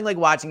is nothing like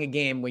watching a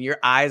game when your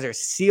eyes are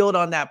sealed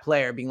on that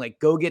player being like,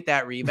 go get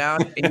that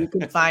rebound. And you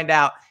can find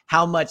out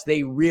how much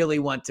they really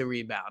want to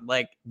rebound.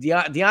 Like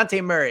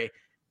Dejounte Murray,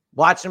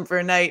 watch him for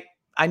a night.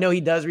 I know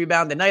he does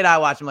rebound. The night I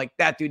watch him, like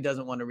that dude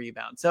doesn't want to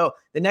rebound. So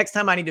the next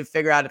time I need to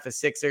figure out if a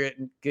Sixer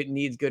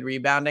needs good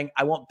rebounding,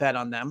 I won't bet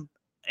on them.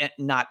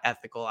 Not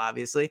ethical,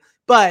 obviously,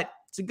 but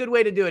it's a good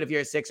way to do it if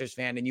you're a Sixers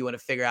fan and you want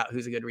to figure out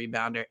who's a good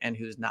rebounder and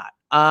who's not.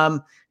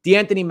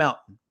 DeAnthony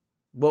Melton,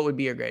 what would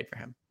be your grade for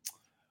him?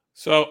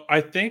 So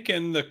I think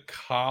in the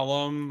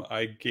column,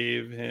 I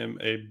gave him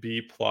a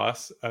B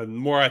plus. The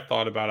more I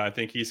thought about it, I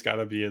think he's got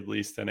to be at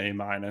least an A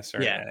minus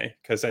or an A,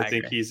 because I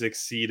think he's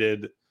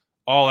exceeded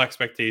all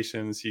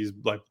expectations. He's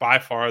like by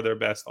far their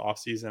best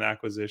offseason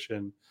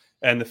acquisition.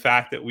 And the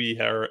fact that we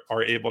are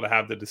able to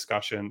have the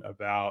discussion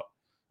about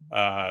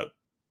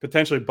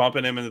potentially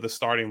bumping him into the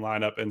starting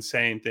lineup and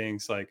saying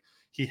things like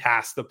he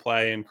has to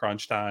play in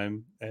crunch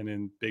time and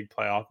in big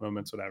playoff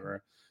moments,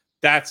 whatever,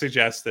 that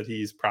suggests that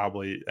he's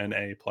probably an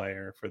A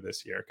player for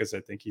this year, because I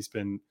think he's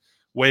been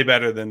way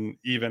better than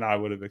even I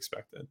would have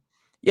expected.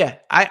 Yeah,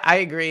 I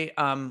agree.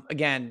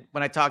 Again,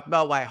 when I talked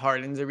about why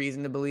Harden's a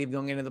reason to believe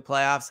going into the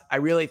playoffs, I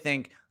really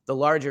think the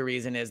larger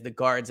reason is the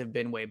guards have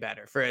been way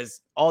better. For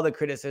as all the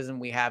criticism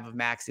we have of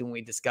Maxey when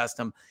we discussed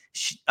him,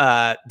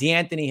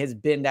 DeAnthony has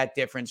been that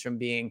difference from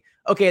being,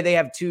 okay, they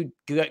have two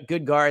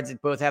good guards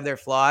that both have their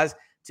flaws,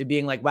 to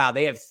being like, wow,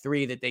 they have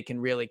three that they can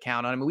really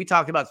count on. I mean, we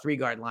talked about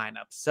 3-guard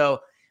lineups.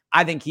 So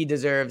I think he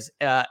deserves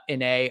a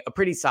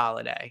pretty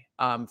solid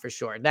A for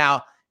sure.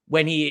 Now,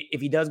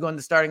 if he does go in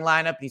the starting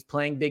lineup and he's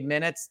playing big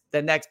minutes,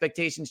 then the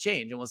expectations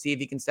change, and we'll see if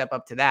he can step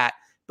up to that.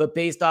 But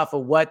based off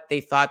of what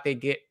they thought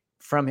they'd get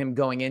from him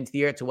going into the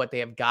year to what they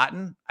have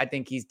gotten, I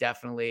think he's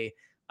definitely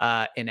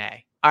an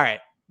A. All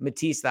right,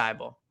 Matisse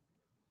Thybulle.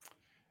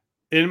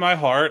 In my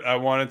heart, I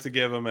wanted to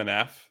give him an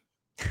F,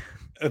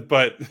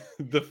 but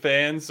the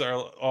fans are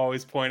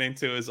always pointing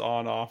to his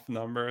on-off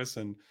numbers,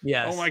 and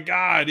oh my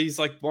God, he's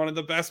like one of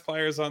the best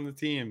players on the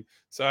team.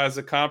 So as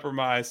a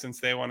compromise, since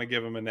they want to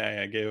give him an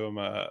A, I gave him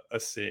a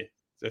C.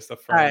 Just a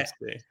firm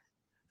C.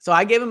 So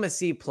I gave him a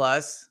C+,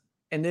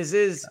 and this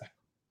is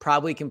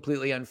probably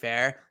completely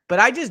unfair, but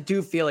I just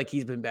do feel like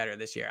he's been better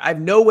this year. I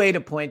have no way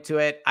to point to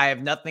it. I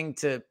have nothing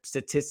to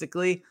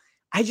statistically.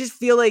 I just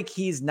feel like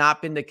he's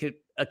not been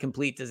a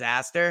complete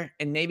disaster,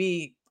 and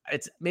maybe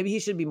he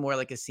should be more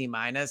like a C-,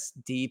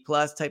 D+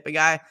 type of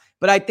guy.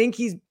 But I think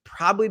he's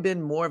probably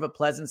been more of a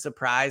pleasant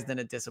surprise than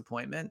a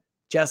disappointment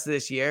just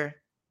this year.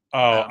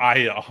 Oh,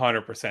 I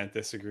 100%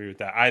 disagree with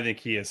that. I think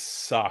he has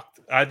sucked.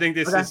 I think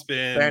this has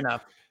been fair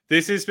enough.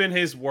 This has been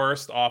his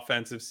worst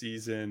offensive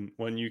season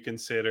when you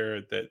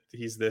consider that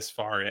he's this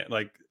far in.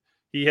 Like,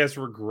 he has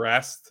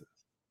regressed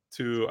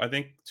to, I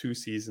think 2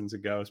 seasons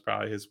ago is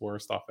probably his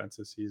worst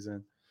offensive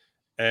season.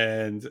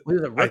 And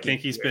I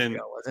think he's been,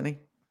 wasn't he?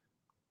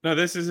 No,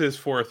 this is his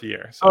 4th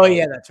year. So oh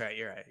yeah, that's right.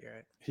 You're right.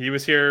 He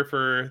was here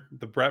for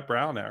the Brett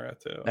Brown era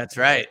too. That's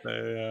right.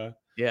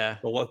 Yeah.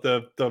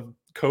 The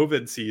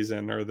COVID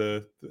season, or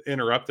the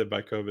interrupted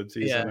by COVID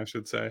season, I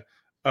should say.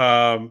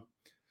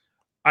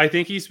 I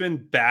think he's been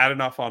bad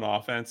enough on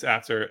offense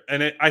after,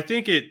 and I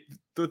think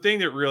the thing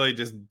that really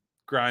just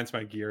grinds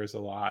my gears a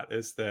lot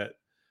is that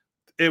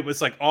it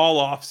was like all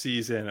off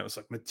season. It was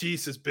like,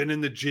 Matisse has been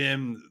in the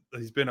gym.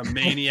 He's been a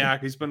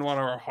maniac. He's been one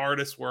of our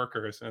hardest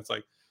workers. And it's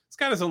like, this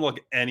guy doesn't look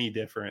any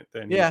different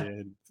than he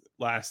did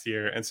last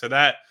year. And so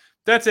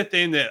that's a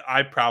thing that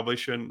I probably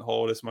shouldn't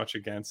hold as much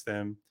against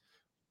him.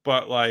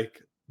 But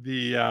like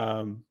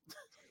do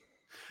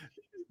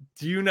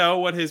you know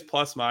what his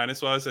plus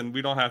minus was? And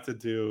we don't have to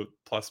do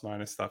plus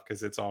minus stuff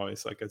because it's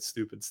always like a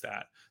stupid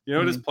stat. You know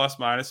what his plus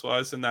minus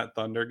was in that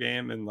Thunder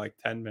game in like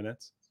 10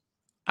 minutes?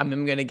 I'm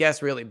going to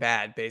guess really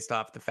bad based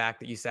off the fact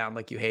that you sound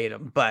like you hate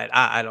him, but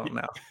I don't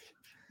know.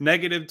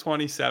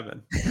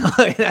 -27.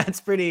 That's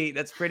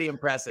pretty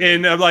impressive.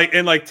 In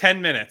like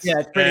 10 minutes. Yeah,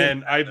 it's pretty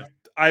and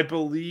I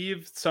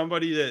believe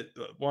somebody that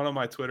one of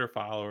my Twitter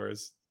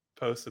followers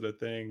posted a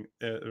thing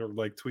or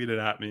like tweeted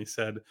at me,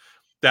 said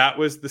that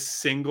was the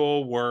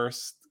single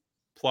worst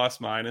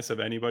plus minus of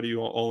anybody who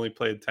only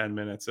played 10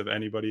 minutes of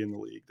anybody in the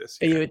league this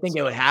year. You would think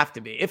it would have to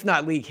be, if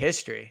not league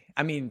history.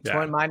 I mean,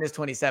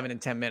 -27 in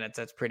 10 minutes,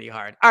 that's pretty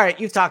hard. All right,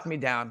 you've talked me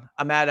down.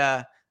 I'm at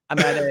a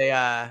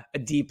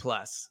D+.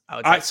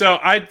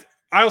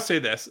 I'll say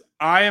this.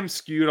 I am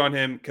skewed on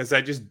him because I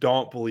just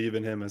don't believe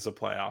in him as a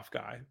playoff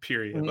guy,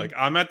 period. Mm-hmm. Like,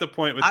 I'm at the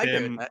point with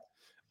him.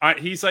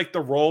 He's like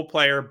the role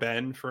player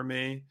Ben for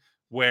me,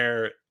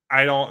 where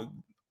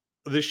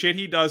the shit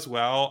he does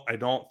well, I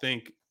don't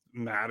think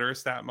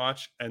matters that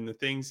much. And the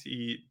things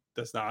he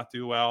does not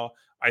do well,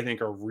 I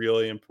think are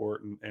really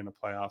important in a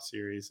playoff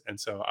series. And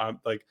so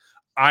I'm like,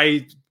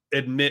 I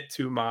admit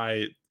to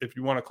if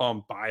you want to call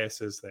them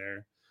biases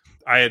there,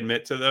 I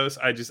admit to those.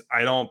 I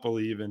don't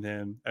believe in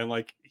him. And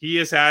like, he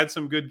has had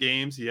some good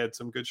games. He had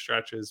some good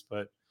stretches,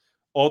 but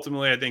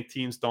ultimately I think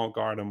teams don't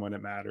guard him when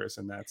it matters.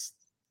 And that's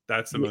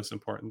the most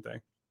important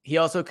thing. He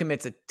also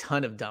commits a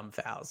ton of dumb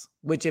fouls,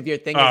 which if you're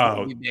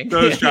thinking,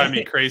 those drive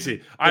me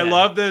crazy. I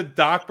love that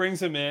Doc brings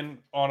him in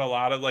on a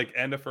lot of like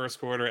end of first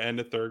quarter,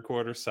 end of third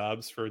quarter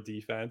subs for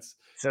defense.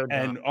 So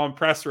and on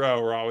press row,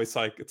 we're always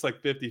like, it's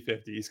like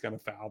 50-50. He's going to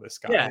foul this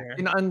guy. Yeah. Here.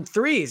 And on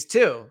threes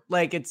too.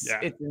 Like it's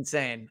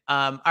insane.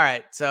 All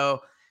right.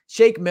 So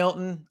Shake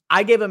Milton,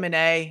 I give him an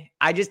A.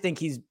 I just think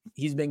he's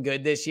been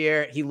good this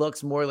year. He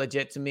looks more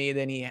legit to me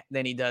than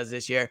he does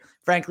this year.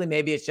 Frankly,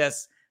 maybe it's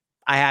just,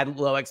 I had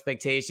low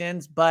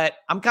expectations, but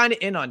I'm kind of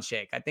in on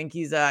Shake. I think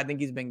he's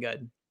been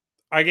good.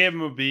 I gave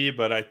him a B,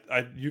 but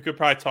you could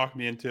probably talk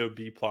me into a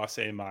B+, A-.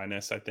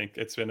 I think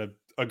it's been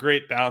a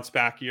great bounce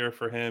back year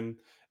for him,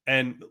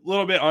 and a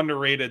little bit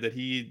underrated that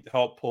he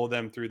helped pull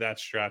them through that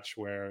stretch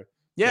where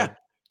the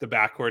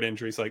backcourt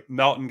injuries, like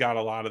Melton got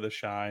a lot of the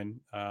shine.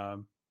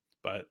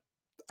 But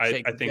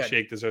I think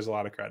Shake deserves a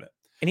lot of credit.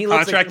 And he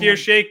looks contract year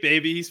Shake,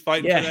 baby. He's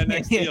fighting for that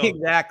next deal.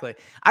 Exactly.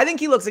 I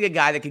think he looks like a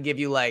guy that could give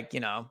you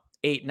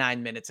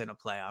 8-9 minutes in a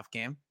playoff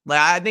game. Like,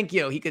 I think,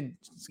 he could,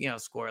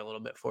 score a little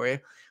bit for you.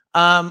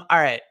 All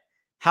right.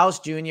 House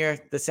Jr.,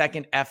 the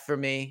second F for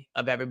me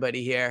of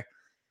everybody here.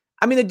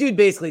 I mean, the dude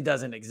basically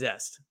doesn't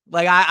exist.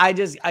 Like, I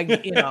forgot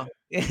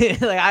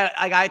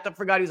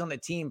he was on the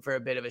team for a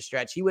bit of a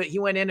stretch. He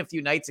went in a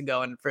few nights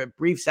ago, and for a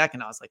brief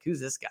second, I was like,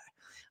 who's this guy?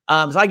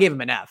 So I gave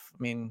him an F. I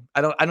mean,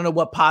 I don't know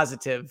what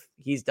positive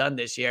he's done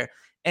this year.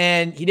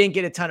 And he didn't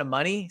get a ton of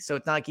money, so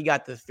it's not like he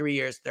got the 3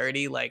 years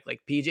 30 like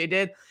PJ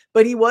did.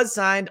 But he was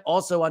signed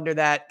also under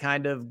that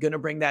kind of gonna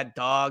bring that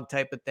dog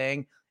type of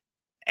thing,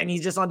 and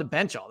he's just on the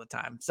bench all the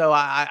time. So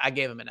I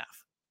gave him an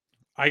F.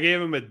 I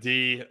gave him a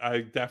D.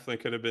 I definitely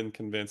could have been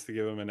convinced to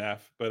give him an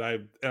F, but I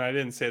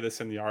didn't say this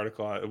in the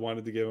article. I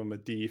wanted to give him a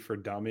D for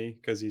dummy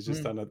because he's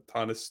just done a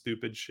ton of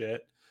stupid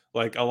shit,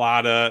 like a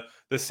lot of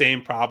the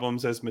same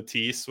problems as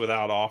Matisse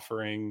without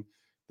offering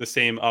the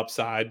same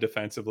upside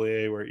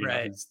defensively, where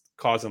he's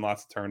causing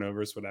lots of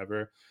turnovers,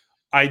 whatever.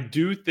 I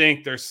do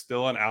think there's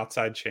still an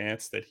outside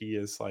chance that he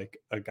is like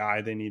a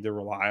guy they need to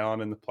rely on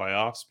in the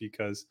playoffs,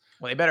 because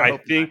I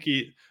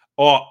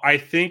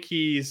think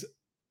he's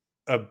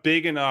a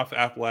big enough,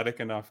 athletic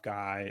enough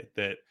guy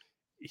that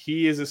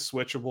he is a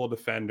switchable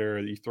defender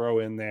you throw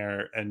in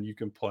there, and you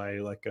can play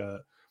like a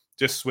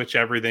just switch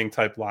everything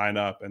type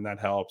lineup, and that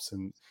helps.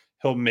 And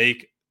he'll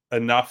make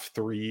enough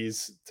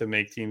threes to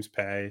make teams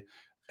pay.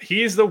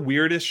 He is the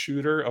weirdest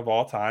shooter of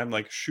all time,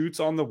 like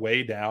shoots on the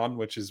way down,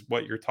 which is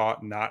what you're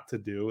taught not to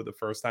do the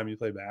first time you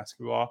play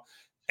basketball.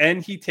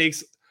 And he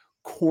takes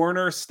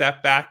corner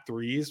step back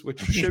threes,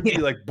 which should be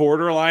like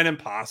borderline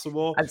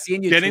impossible. I've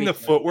seen you getting the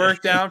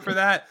footwork down for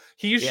that.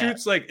 He Yeah.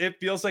 shoots like, it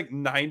feels like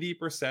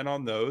 90%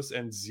 on those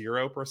and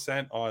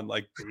 0% on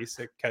like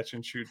basic catch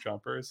and shoot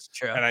jumpers.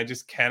 True. And I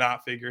just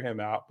cannot figure him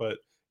out. But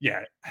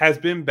yeah, has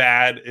been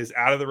bad, is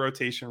out of the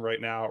rotation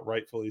right now,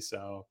 rightfully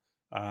so.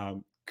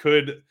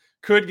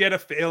 Could get a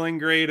failing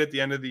grade at the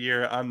end of the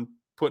year. I'm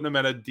putting him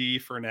at a D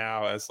for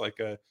now as like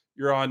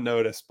you're on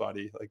notice,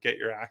 buddy. Like, get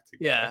your act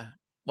together. Yeah.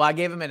 Well, I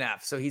gave him an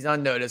F, so he's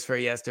on notice for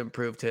he has to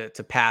improve to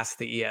pass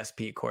the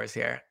ESP course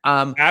here.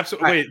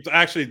 Absolutely. Wait,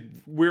 actually,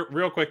 we're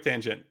real quick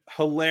tangent.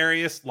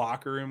 Hilarious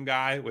locker room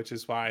guy, which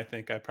is why I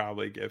think I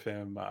probably give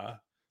him a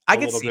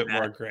little bit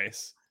more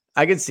grace.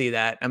 I could see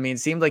that. I mean, it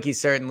seemed like he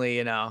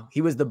certainly,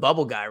 he was the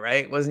bubble guy,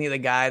 right? Wasn't he the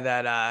guy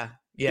that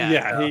he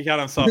got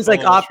himself he's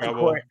like off trouble. the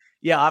court.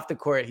 Yeah, off the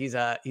court, he's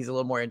a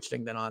little more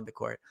interesting than on the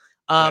court.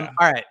 All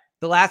right.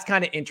 The last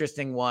kind of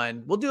interesting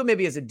one, we'll do it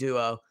maybe as a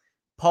duo.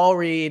 Paul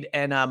Reed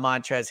and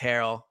Montrezl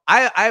Harrell.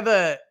 I have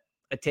a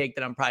take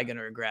that I'm probably going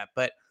to regret,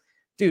 but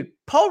dude,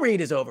 Paul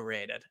Reed is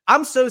overrated.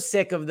 I'm so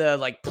sick of the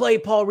like, play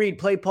Paul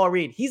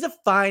Reed. He's a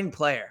fine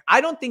player. I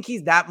don't think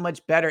he's that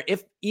much better,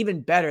 if even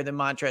better than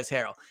Montrezl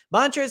Harrell.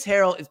 Montrezl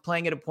Harrell is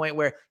playing at a point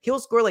where he'll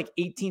score like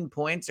 18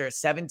 points or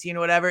 17 or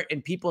whatever,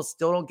 and people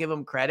still don't give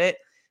him credit.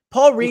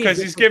 Paul Reed, because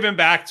he's giving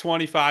back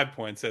 25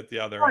 points at the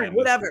other end.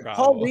 Whatever.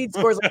 Paul Reed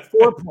scores like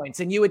 4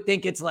 points, and you would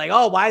think it's like,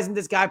 oh, why isn't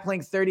this guy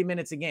playing 30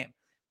 minutes a game?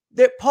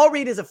 Paul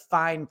Reed is a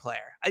fine player.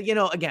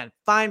 Again,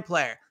 fine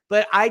player.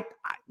 But I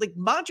like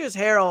Montrezl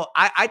Harrell.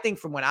 I think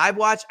from what I've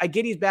watched, I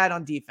get he's bad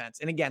on defense.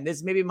 And again,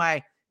 this maybe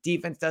my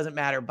defense doesn't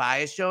matter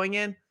bias showing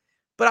in.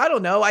 But I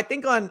don't know. I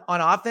think on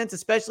offense,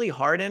 especially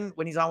Harden,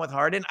 when he's on with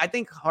Harden, I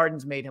think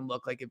Harden's made him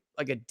look like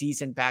a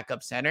decent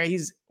backup center.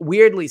 He's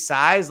weirdly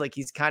sized, like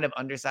he's kind of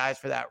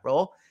undersized for that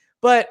role.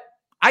 But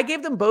I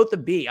gave them both a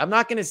B. I'm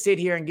not going to sit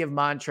here and give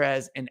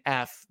Montrez an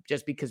F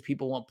just because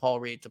people want Paul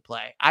Reed to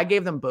play. I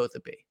gave them both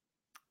a B.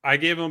 I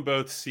gave them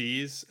both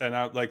C's, and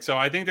so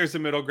I think there's a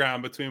middle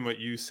ground between what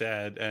you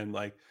said and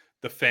like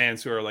the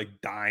fans who are like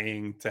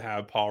dying to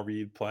have Paul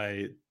Reed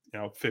play,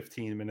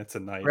 15 minutes a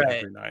night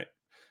every night.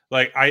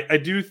 Like I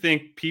do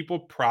think people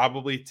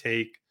probably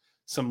take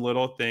some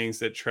little things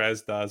that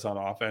Trez does on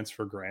offense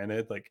for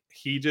granted. Like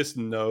he just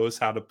knows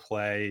how to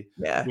play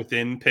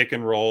within pick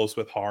and rolls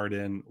with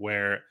Harden,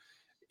 where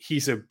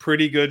he's a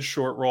pretty good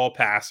short roll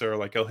passer.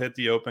 Like he'll hit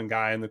the open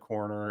guy in the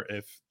corner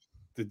if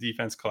the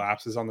defense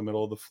collapses on the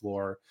middle of the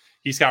floor.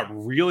 He's got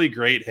really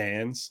great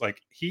hands.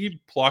 Like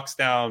he plucks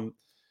down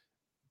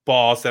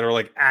balls that are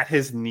like at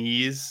his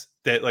knees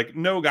that like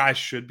no guy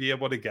should be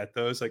able to get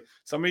those. Like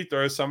somebody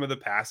throws some of the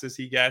passes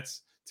he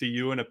gets to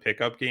you in a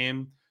pickup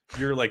game,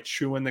 you're like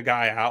chewing the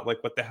guy out.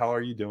 Like, what the hell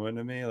are you doing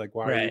to me? Like,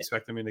 why are you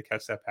expecting me to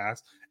catch that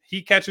pass?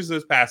 He catches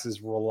those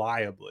passes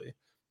reliably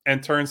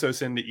and turns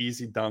those into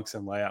easy dunks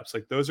and layups.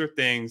 Like those are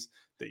things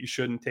that you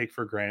shouldn't take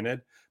for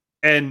granted.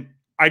 And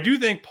I do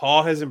think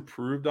Paul has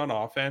improved on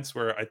offense,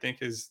 where I think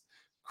his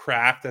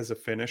craft as a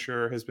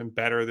finisher has been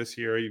better this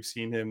year. You've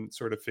seen him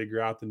sort of figure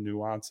out the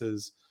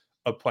nuances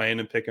of playing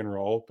and pick and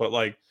roll. But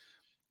like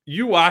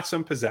you watch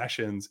some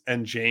possessions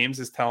and James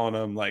is telling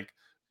him like,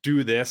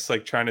 do this,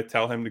 like trying to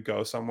tell him to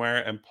go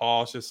somewhere. And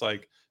Paul's just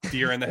like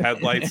deer in the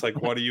headlights.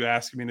 Like, what are you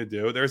asking me to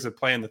do? There's a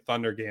play in the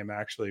Thunder game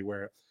actually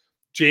where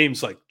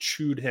James like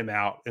chewed him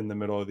out in the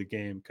middle of the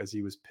game because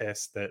he was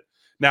pissed that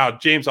now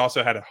James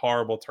also had a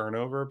horrible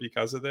turnover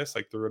because of this,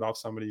 like threw it off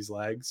somebody's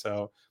leg.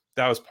 So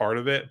that was part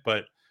of it.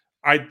 But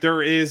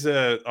there is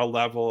a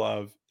level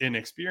of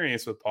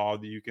inexperience with Paul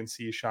that you can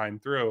see shine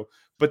through.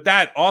 But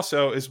that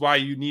also is why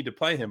you need to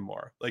play him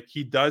more. Like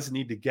he does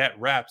need to get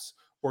reps,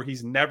 or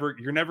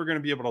you're never going to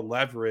be able to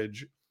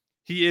leverage.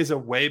 He is a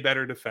way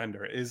better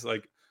defender, is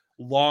like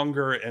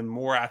longer and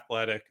more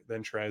athletic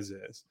than Trez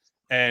is.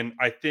 And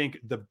I think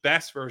the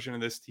best version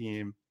of this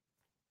team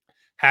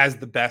has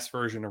the best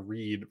version of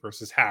Reed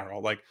versus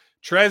Harrell. Like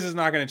Trez is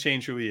not going to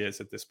change who he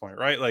is at this point,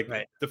 right? Like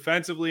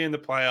defensively in the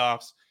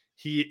playoffs,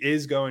 he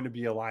is going to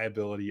be a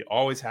liability,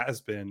 always has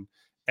been.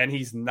 And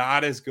he's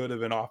not as good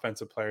of an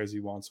offensive player as he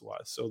once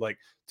was. So like,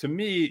 to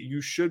me,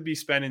 you should be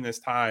spending this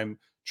time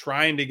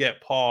trying to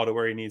get Paul to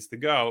where he needs to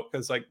go.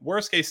 Because like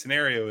worst case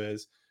scenario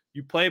is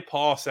you play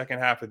Paul second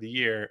half of the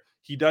year,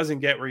 he doesn't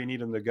get where you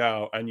need him to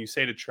go. And you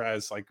say to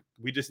Trez, like,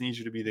 we just need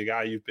you to be the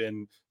guy you've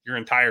been your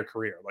entire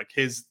career. Like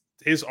his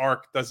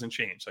arc doesn't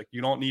change. Like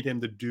you don't need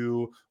him to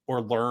do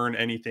or learn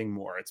anything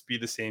more. It's be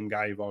the same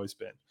guy you've always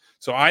been.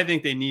 So I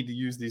think they need to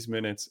use these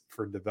minutes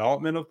for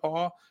development of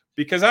Paul,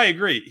 because I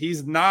agree,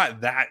 he's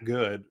not that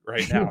good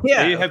right now.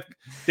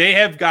 They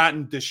have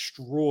gotten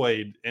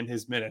destroyed in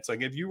his minutes.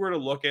 Like if you were to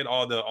look at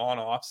all the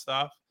on-off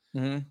stuff,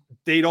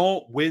 they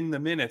don't win the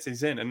minutes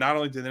he's in. And not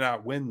only do they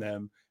not win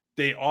them,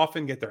 they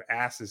often get their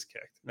asses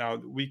kicked. Now,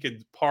 we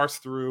could parse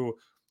through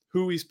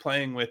who he's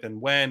playing with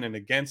and when and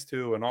against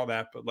who and all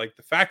that. But like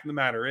the fact of the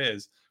matter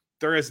is,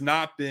 there has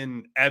not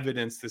been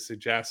evidence to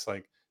suggest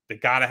like they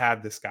got to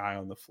have this guy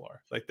on the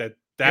floor. Like that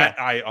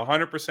I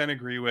 100%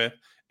 agree with.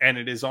 And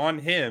it is on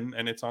him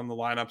and it's on the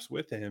lineups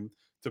with him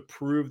to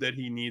prove that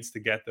he needs to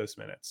get those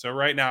minutes. So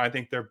right now, I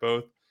think they're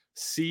both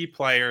C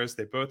players.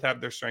 They both have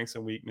their strengths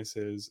and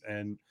weaknesses.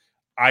 And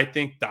I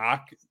think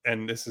Doc,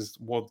 and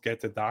we'll get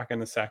to Doc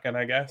in a second,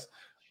 I guess.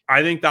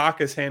 I think Doc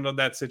has handled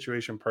that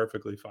situation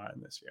perfectly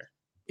fine this year.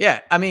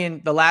 Yeah. I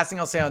mean, the last thing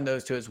I'll say on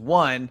those two is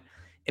one,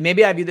 and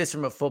maybe I view this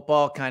from a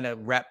football kind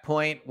of rep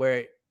point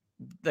where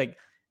like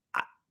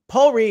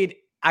Paul Reed,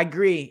 I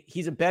agree.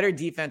 He's a better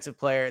defensive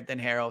player than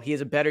Harrell. He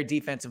has a better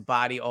defensive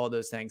body, all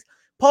those things.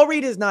 Paul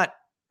Reed has not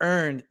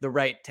earned the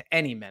right to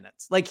any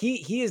minutes. Like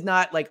he is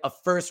not like a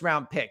first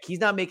round pick. He's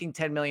not making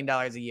 $10 million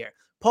a year.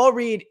 Paul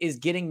Reed is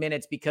getting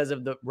minutes because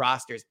of the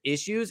roster's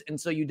issues. And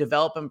so you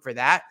develop him for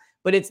that,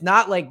 but it's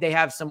not like they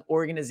have some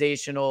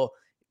organizational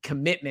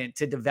commitment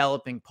to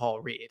developing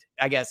Paul Reed,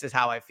 I guess is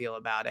how I feel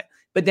about it.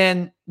 But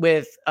then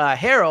with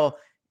Harrell,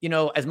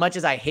 as much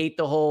as I hate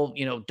the whole,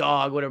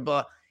 dog, whatever,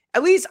 blah,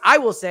 at least I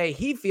will say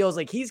he feels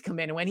like he's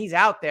committed. When he's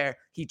out there,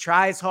 he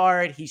tries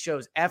hard. He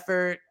shows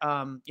effort.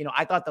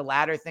 I thought the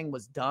latter thing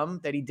was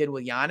dumb that he did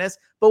with Giannis,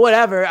 but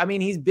whatever. I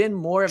mean, he's been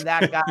more of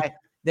that guy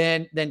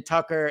than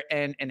Tucker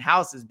and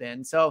House has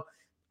been. So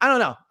I don't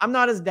know. I'm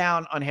not as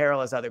down on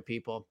Harrell as other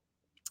people.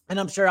 And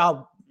I'm sure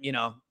I'll,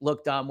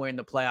 look dumb where in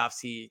the playoffs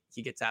he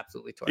gets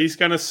absolutely torched. He's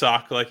going to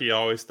suck like he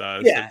always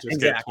does. Yeah, and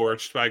just get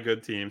torched by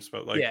good teams.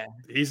 But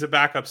he's a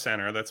backup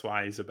center. That's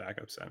why he's a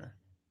backup center.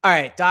 All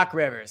right, Doc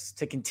Rivers,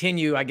 to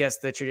continue, I guess,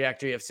 the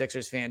trajectory of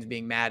Sixers fans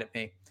being mad at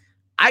me.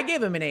 I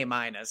gave him an A-.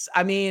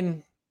 I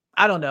mean,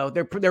 I don't know.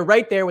 They're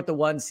right there with the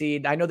 1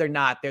 seed. I know they're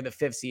not. They're the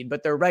 5th seed,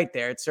 but they're right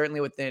there. It's certainly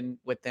within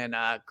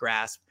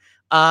grasp.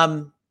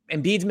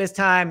 Embiid's missed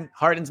time.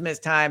 Harden's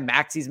missed time.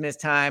 Maxi's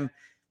missed time.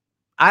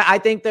 I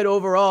think that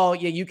overall,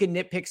 you can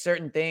nitpick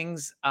certain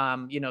things,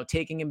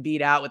 taking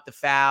Embiid out with the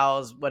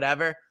fouls,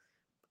 whatever.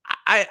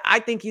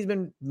 I think he's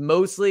been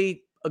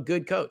mostly a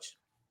good coach.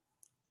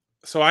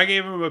 So I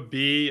gave him a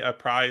B. I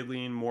probably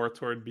lean more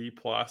toward B+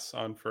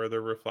 on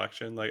further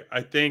reflection. Like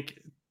I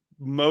think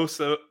most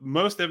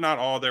if not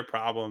all their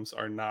problems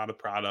are not a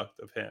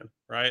product of him,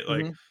 right?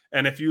 Like,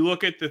 and if you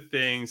look at the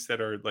things that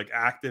are like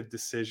active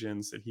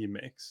decisions that he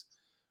makes,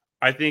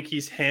 I think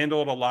he's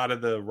handled a lot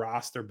of the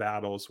roster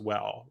battles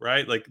well,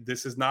 right? Like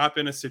this has not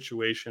been a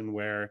situation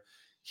where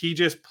he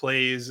just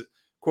plays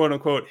quote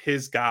unquote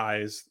his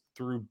guys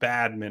through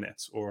bad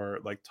minutes or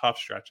like tough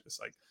stretches.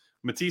 Like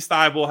Matisse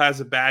Thybulle has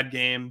a bad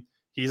game.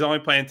 He's only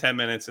playing 10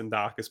 minutes and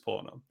Doc is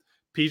pulling him.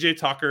 PJ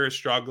Tucker is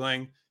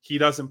struggling. He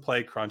doesn't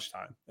play crunch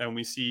time. And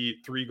we see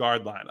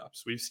 3-guard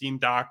lineups. We've seen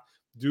Doc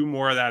do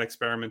more of that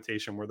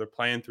experimentation where they're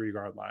playing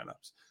 3-guard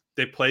lineups.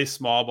 They play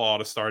small ball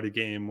to start a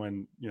game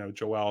when,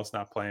 Joel is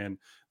not playing.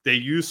 They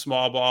use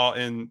small ball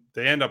and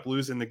they end up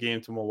losing the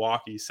game to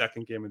Milwaukee,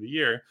 second game of the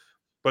year.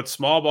 But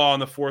small ball in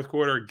the fourth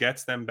quarter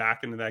gets them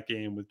back into that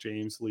game with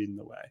James leading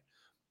the way.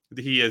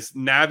 He has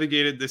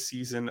navigated this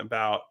season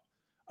about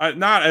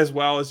not as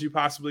well as you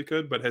possibly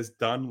could, but has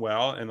done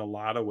well in a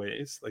lot of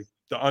ways. Like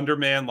the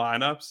underman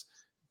lineups,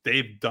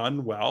 they've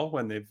done well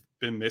when they've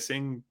been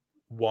missing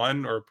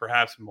one or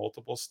perhaps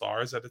multiple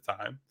stars at a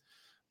time.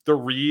 The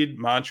Reed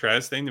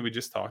Montrez thing that we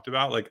just talked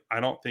about, like,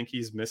 I don't think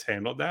he's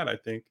mishandled that. I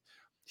think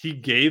he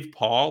gave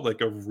Paul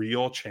like a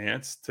real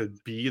chance to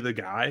be the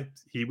guy.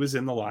 He was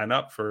in the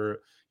lineup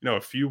for,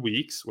 a few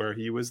weeks where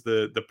he was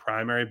the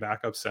primary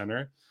backup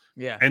center.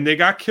 Yeah. And they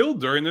got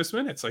killed during those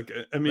minutes. Like,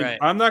 I mean, right.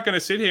 I'm not going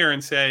to sit here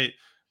and say,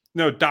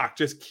 no, Doc,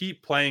 just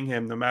keep playing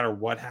him no matter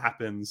what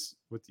happens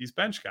with these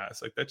bench guys.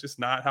 Like, that's just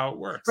not how it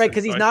works. Right,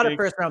 because he's not a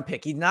first-round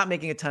pick. He's not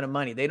making a ton of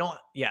money. They don't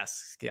 –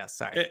 yes,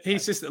 sorry.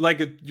 He's just – like,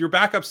 your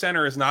backup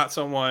center is not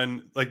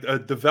someone – like, a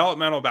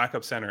developmental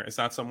backup center is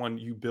not someone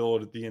you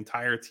build the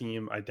entire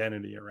team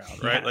identity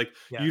around, right?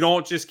 You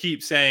don't just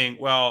keep saying,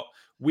 well,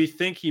 we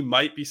think he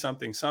might be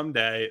something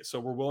someday, so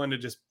we're willing to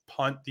just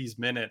punt these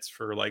minutes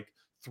for, like,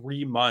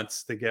 3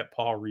 months to get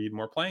Paul Reed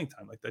more playing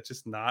time. Like, that's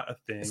just not a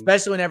thing.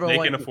 Especially when everyone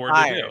they can afford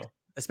to do.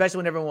 Especially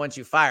when everyone wants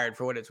you fired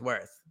for what it's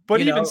worth.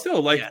 But even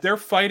still, they're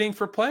fighting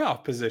for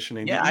playoff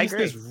positioning. Yeah, the East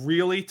is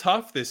really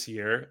tough this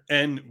year.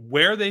 And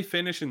where they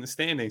finish in the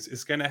standings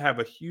is going to have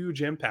a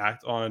huge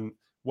impact on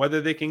whether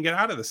they can get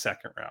out of the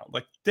second round.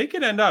 Like, they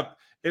could end up,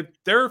 if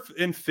they're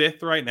in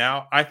 5th right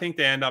now, I think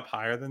they end up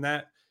higher than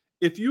that.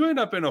 If you end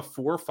up in a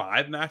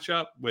 4-5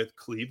 matchup with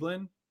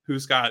Cleveland,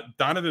 who's got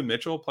Donovan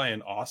Mitchell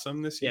playing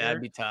awesome this year. Yeah,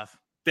 it'd be tough.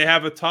 They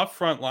have a tough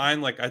front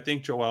line. Like, I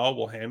think Joel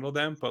will handle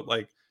them, but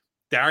like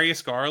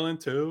Darius Garland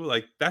too,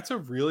 like that's a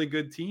really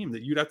good team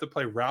that you'd have to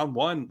play round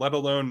 1, let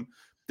alone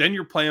then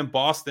you're playing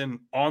Boston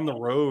on the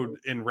road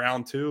in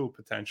round 2,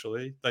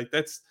 potentially. Like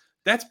that's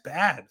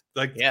bad.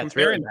 Like, yeah,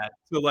 comparing that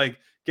to like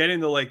getting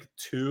to like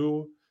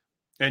 2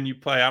 and you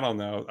play, I don't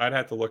know, I'd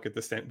have to look at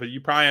the stand, but you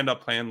probably end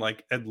up playing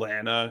like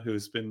Atlanta,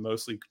 who's been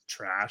mostly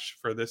trash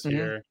for this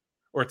year,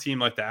 or a team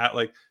like that.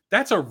 Like,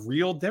 that's a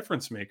real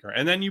difference maker.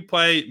 And then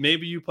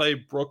maybe you play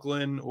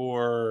Brooklyn,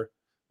 or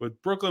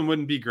with Brooklyn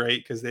wouldn't be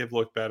great because they've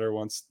looked better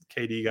once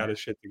KD got his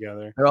shit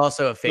together. They're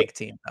also a fake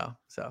team though.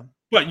 So,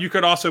 but you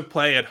could also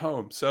play at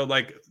home. So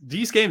like,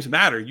 these games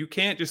matter. You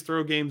can't just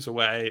throw games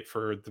away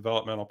for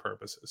developmental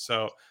purposes.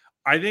 So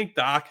I think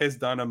Doc has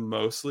done a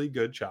mostly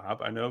good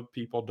job. I know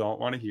people don't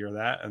want to hear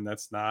that, and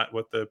that's not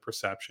what the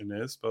perception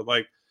is, but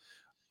like,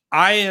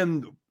 I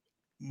am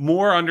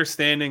more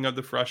understanding of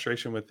the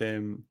frustration with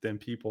him than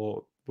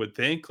people would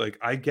think. Like,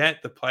 I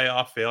get the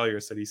playoff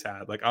failures that he's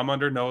had. Like, I'm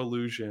under no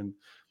illusion.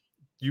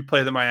 You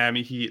play the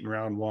Miami Heat in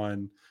round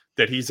 1,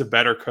 that he's a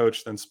better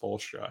coach than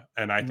Spoelstra.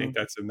 And I think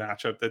that's a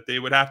matchup that they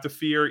would have to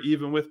fear,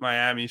 even with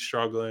Miami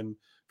struggling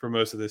for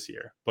most of this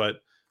year.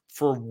 But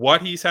for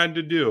what he's had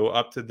to do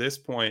up to this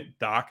point,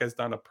 Doc has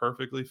done a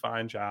perfectly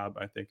fine job.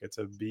 I think it's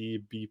a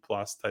B+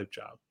 type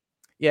job.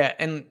 Yeah,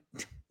 and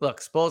look,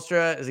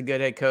 Spoelstra is a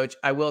good head coach.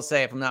 I will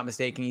say, if I'm not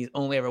mistaken, he's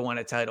only ever won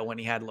a title when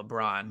he had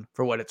LeBron,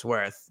 for what it's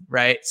worth,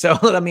 right? So,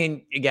 I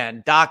mean,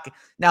 again, Doc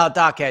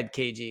had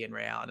KG and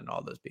Ray Allen and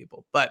all those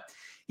people. But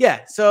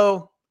yeah,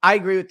 so I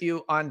agree with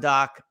you on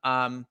Doc.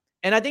 And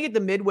I think at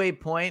the midway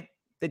point,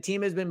 the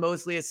team has been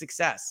mostly a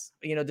success,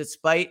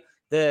 despite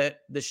the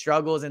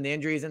struggles and the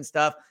injuries and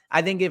stuff.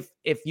 I think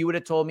if you would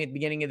have told me at the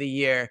beginning of the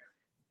year,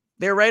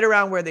 they're right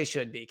around where they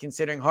should be,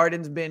 considering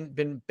Harden's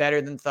been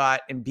better than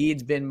thought, and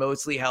Embiid's been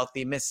mostly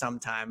healthy, missed some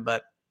time,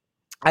 but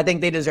I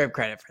think they deserve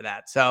credit for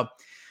that. So,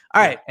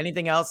 all right.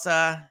 Anything else?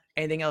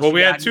 Well,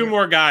 we had 2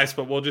 more guys,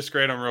 but we'll just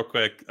grade them real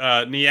quick.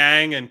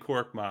 Niang and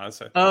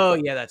Korkmaz. Oh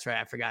yeah, that's right.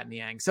 I forgot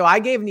Niang. So I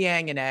gave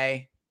Niang an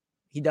A.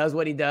 He does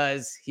what he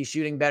does. He's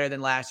shooting better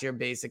than last year,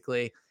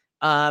 basically.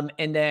 And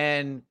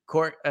then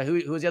who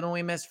was the other one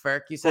we missed?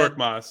 Ferk, you said?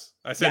 Korkmaz.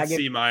 I said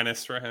C-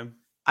 for him.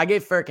 I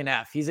gave Ferk an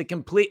F. He's a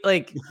complete,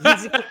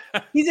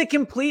 he's a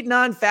complete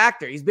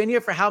non-factor. He's been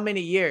here for how many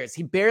years?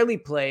 He barely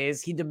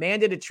plays. He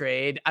demanded a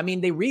trade. I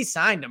mean, they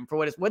re-signed him for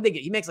what they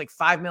get. He makes like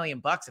 $5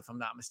 million, if I'm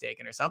not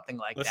mistaken, or something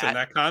like that. Listen,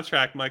 that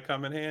contract might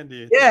come in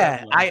handy.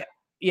 Yeah.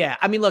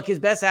 I mean, look, his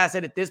best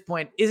asset at this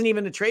point isn't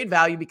even the trade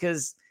value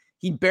because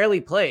he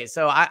barely plays.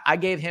 So I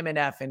gave him an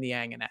F and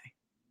Niang an A.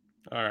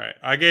 All right.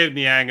 I gave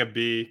Niang a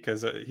B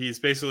because he's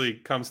basically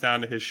comes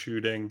down to his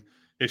shooting.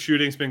 His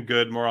shooting's been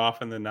good more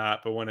often than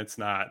not, but when it's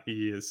not,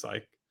 he is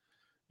like,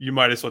 you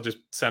might as well just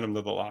send him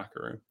to the locker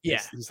room.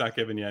 Yeah. He's not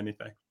giving you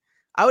anything.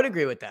 I would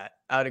agree with that.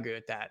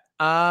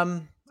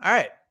 All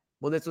right.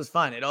 Well, this was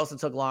fun. It also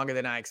took longer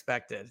than I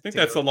expected. I think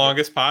that's the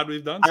longest pod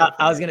we've done.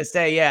 I was going to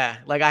say, yeah,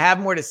 like I have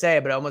more to say,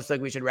 but almost like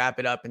we should wrap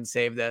it up and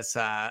save this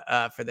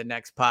for the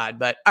next pod.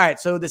 But all right.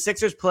 So the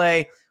Sixers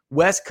play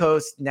West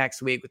Coast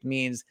next week, which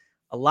means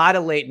a lot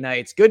of late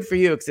nights. Good for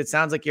you, because it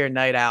sounds like you're a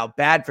night owl.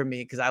 Bad for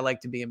me, because I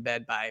like to be in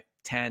bed by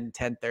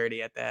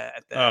 10:30 at the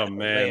oh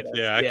man, latest.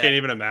 Yeah, I can't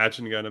even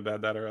imagine going to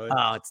bed that early.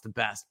 Oh, it's the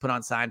best. Put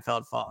on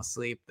Seinfeld, fall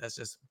asleep. That's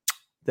just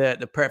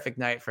the perfect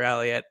night for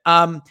Elliot.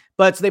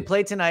 But so they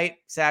play tonight,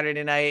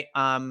 Saturday night.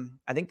 I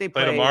think they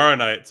play tomorrow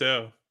night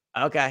too.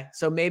 Okay,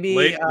 so maybe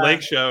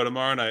Lake Show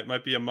tomorrow night.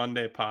 Might be a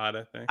Monday pod,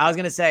 I think. I was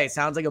gonna say, it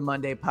sounds like a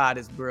Monday pod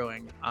is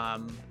brewing.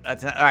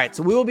 That's all right.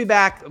 So we will be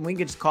back, and we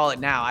can just call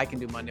it now. I can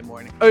do Monday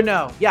morning. Oh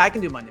no, yeah, I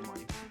can do Monday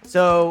morning.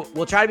 So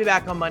we'll try to be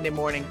back on Monday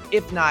morning,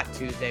 if not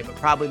Tuesday, but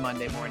probably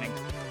Monday morning.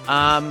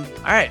 All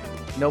right.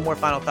 No more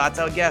final thoughts,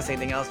 I would guess.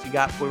 Anything else you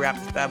got before we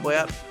wrap this bad boy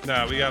up?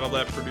 No, we got to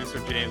let producer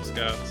James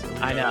go. So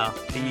I know.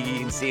 You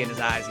can see in his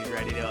eyes he's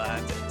ready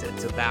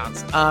to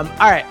bounce. All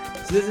right.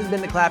 So this has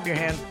been the Clap Your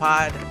Hands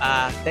pod.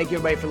 Thank you,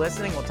 everybody, for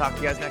listening. We'll talk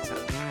to you guys next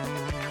time.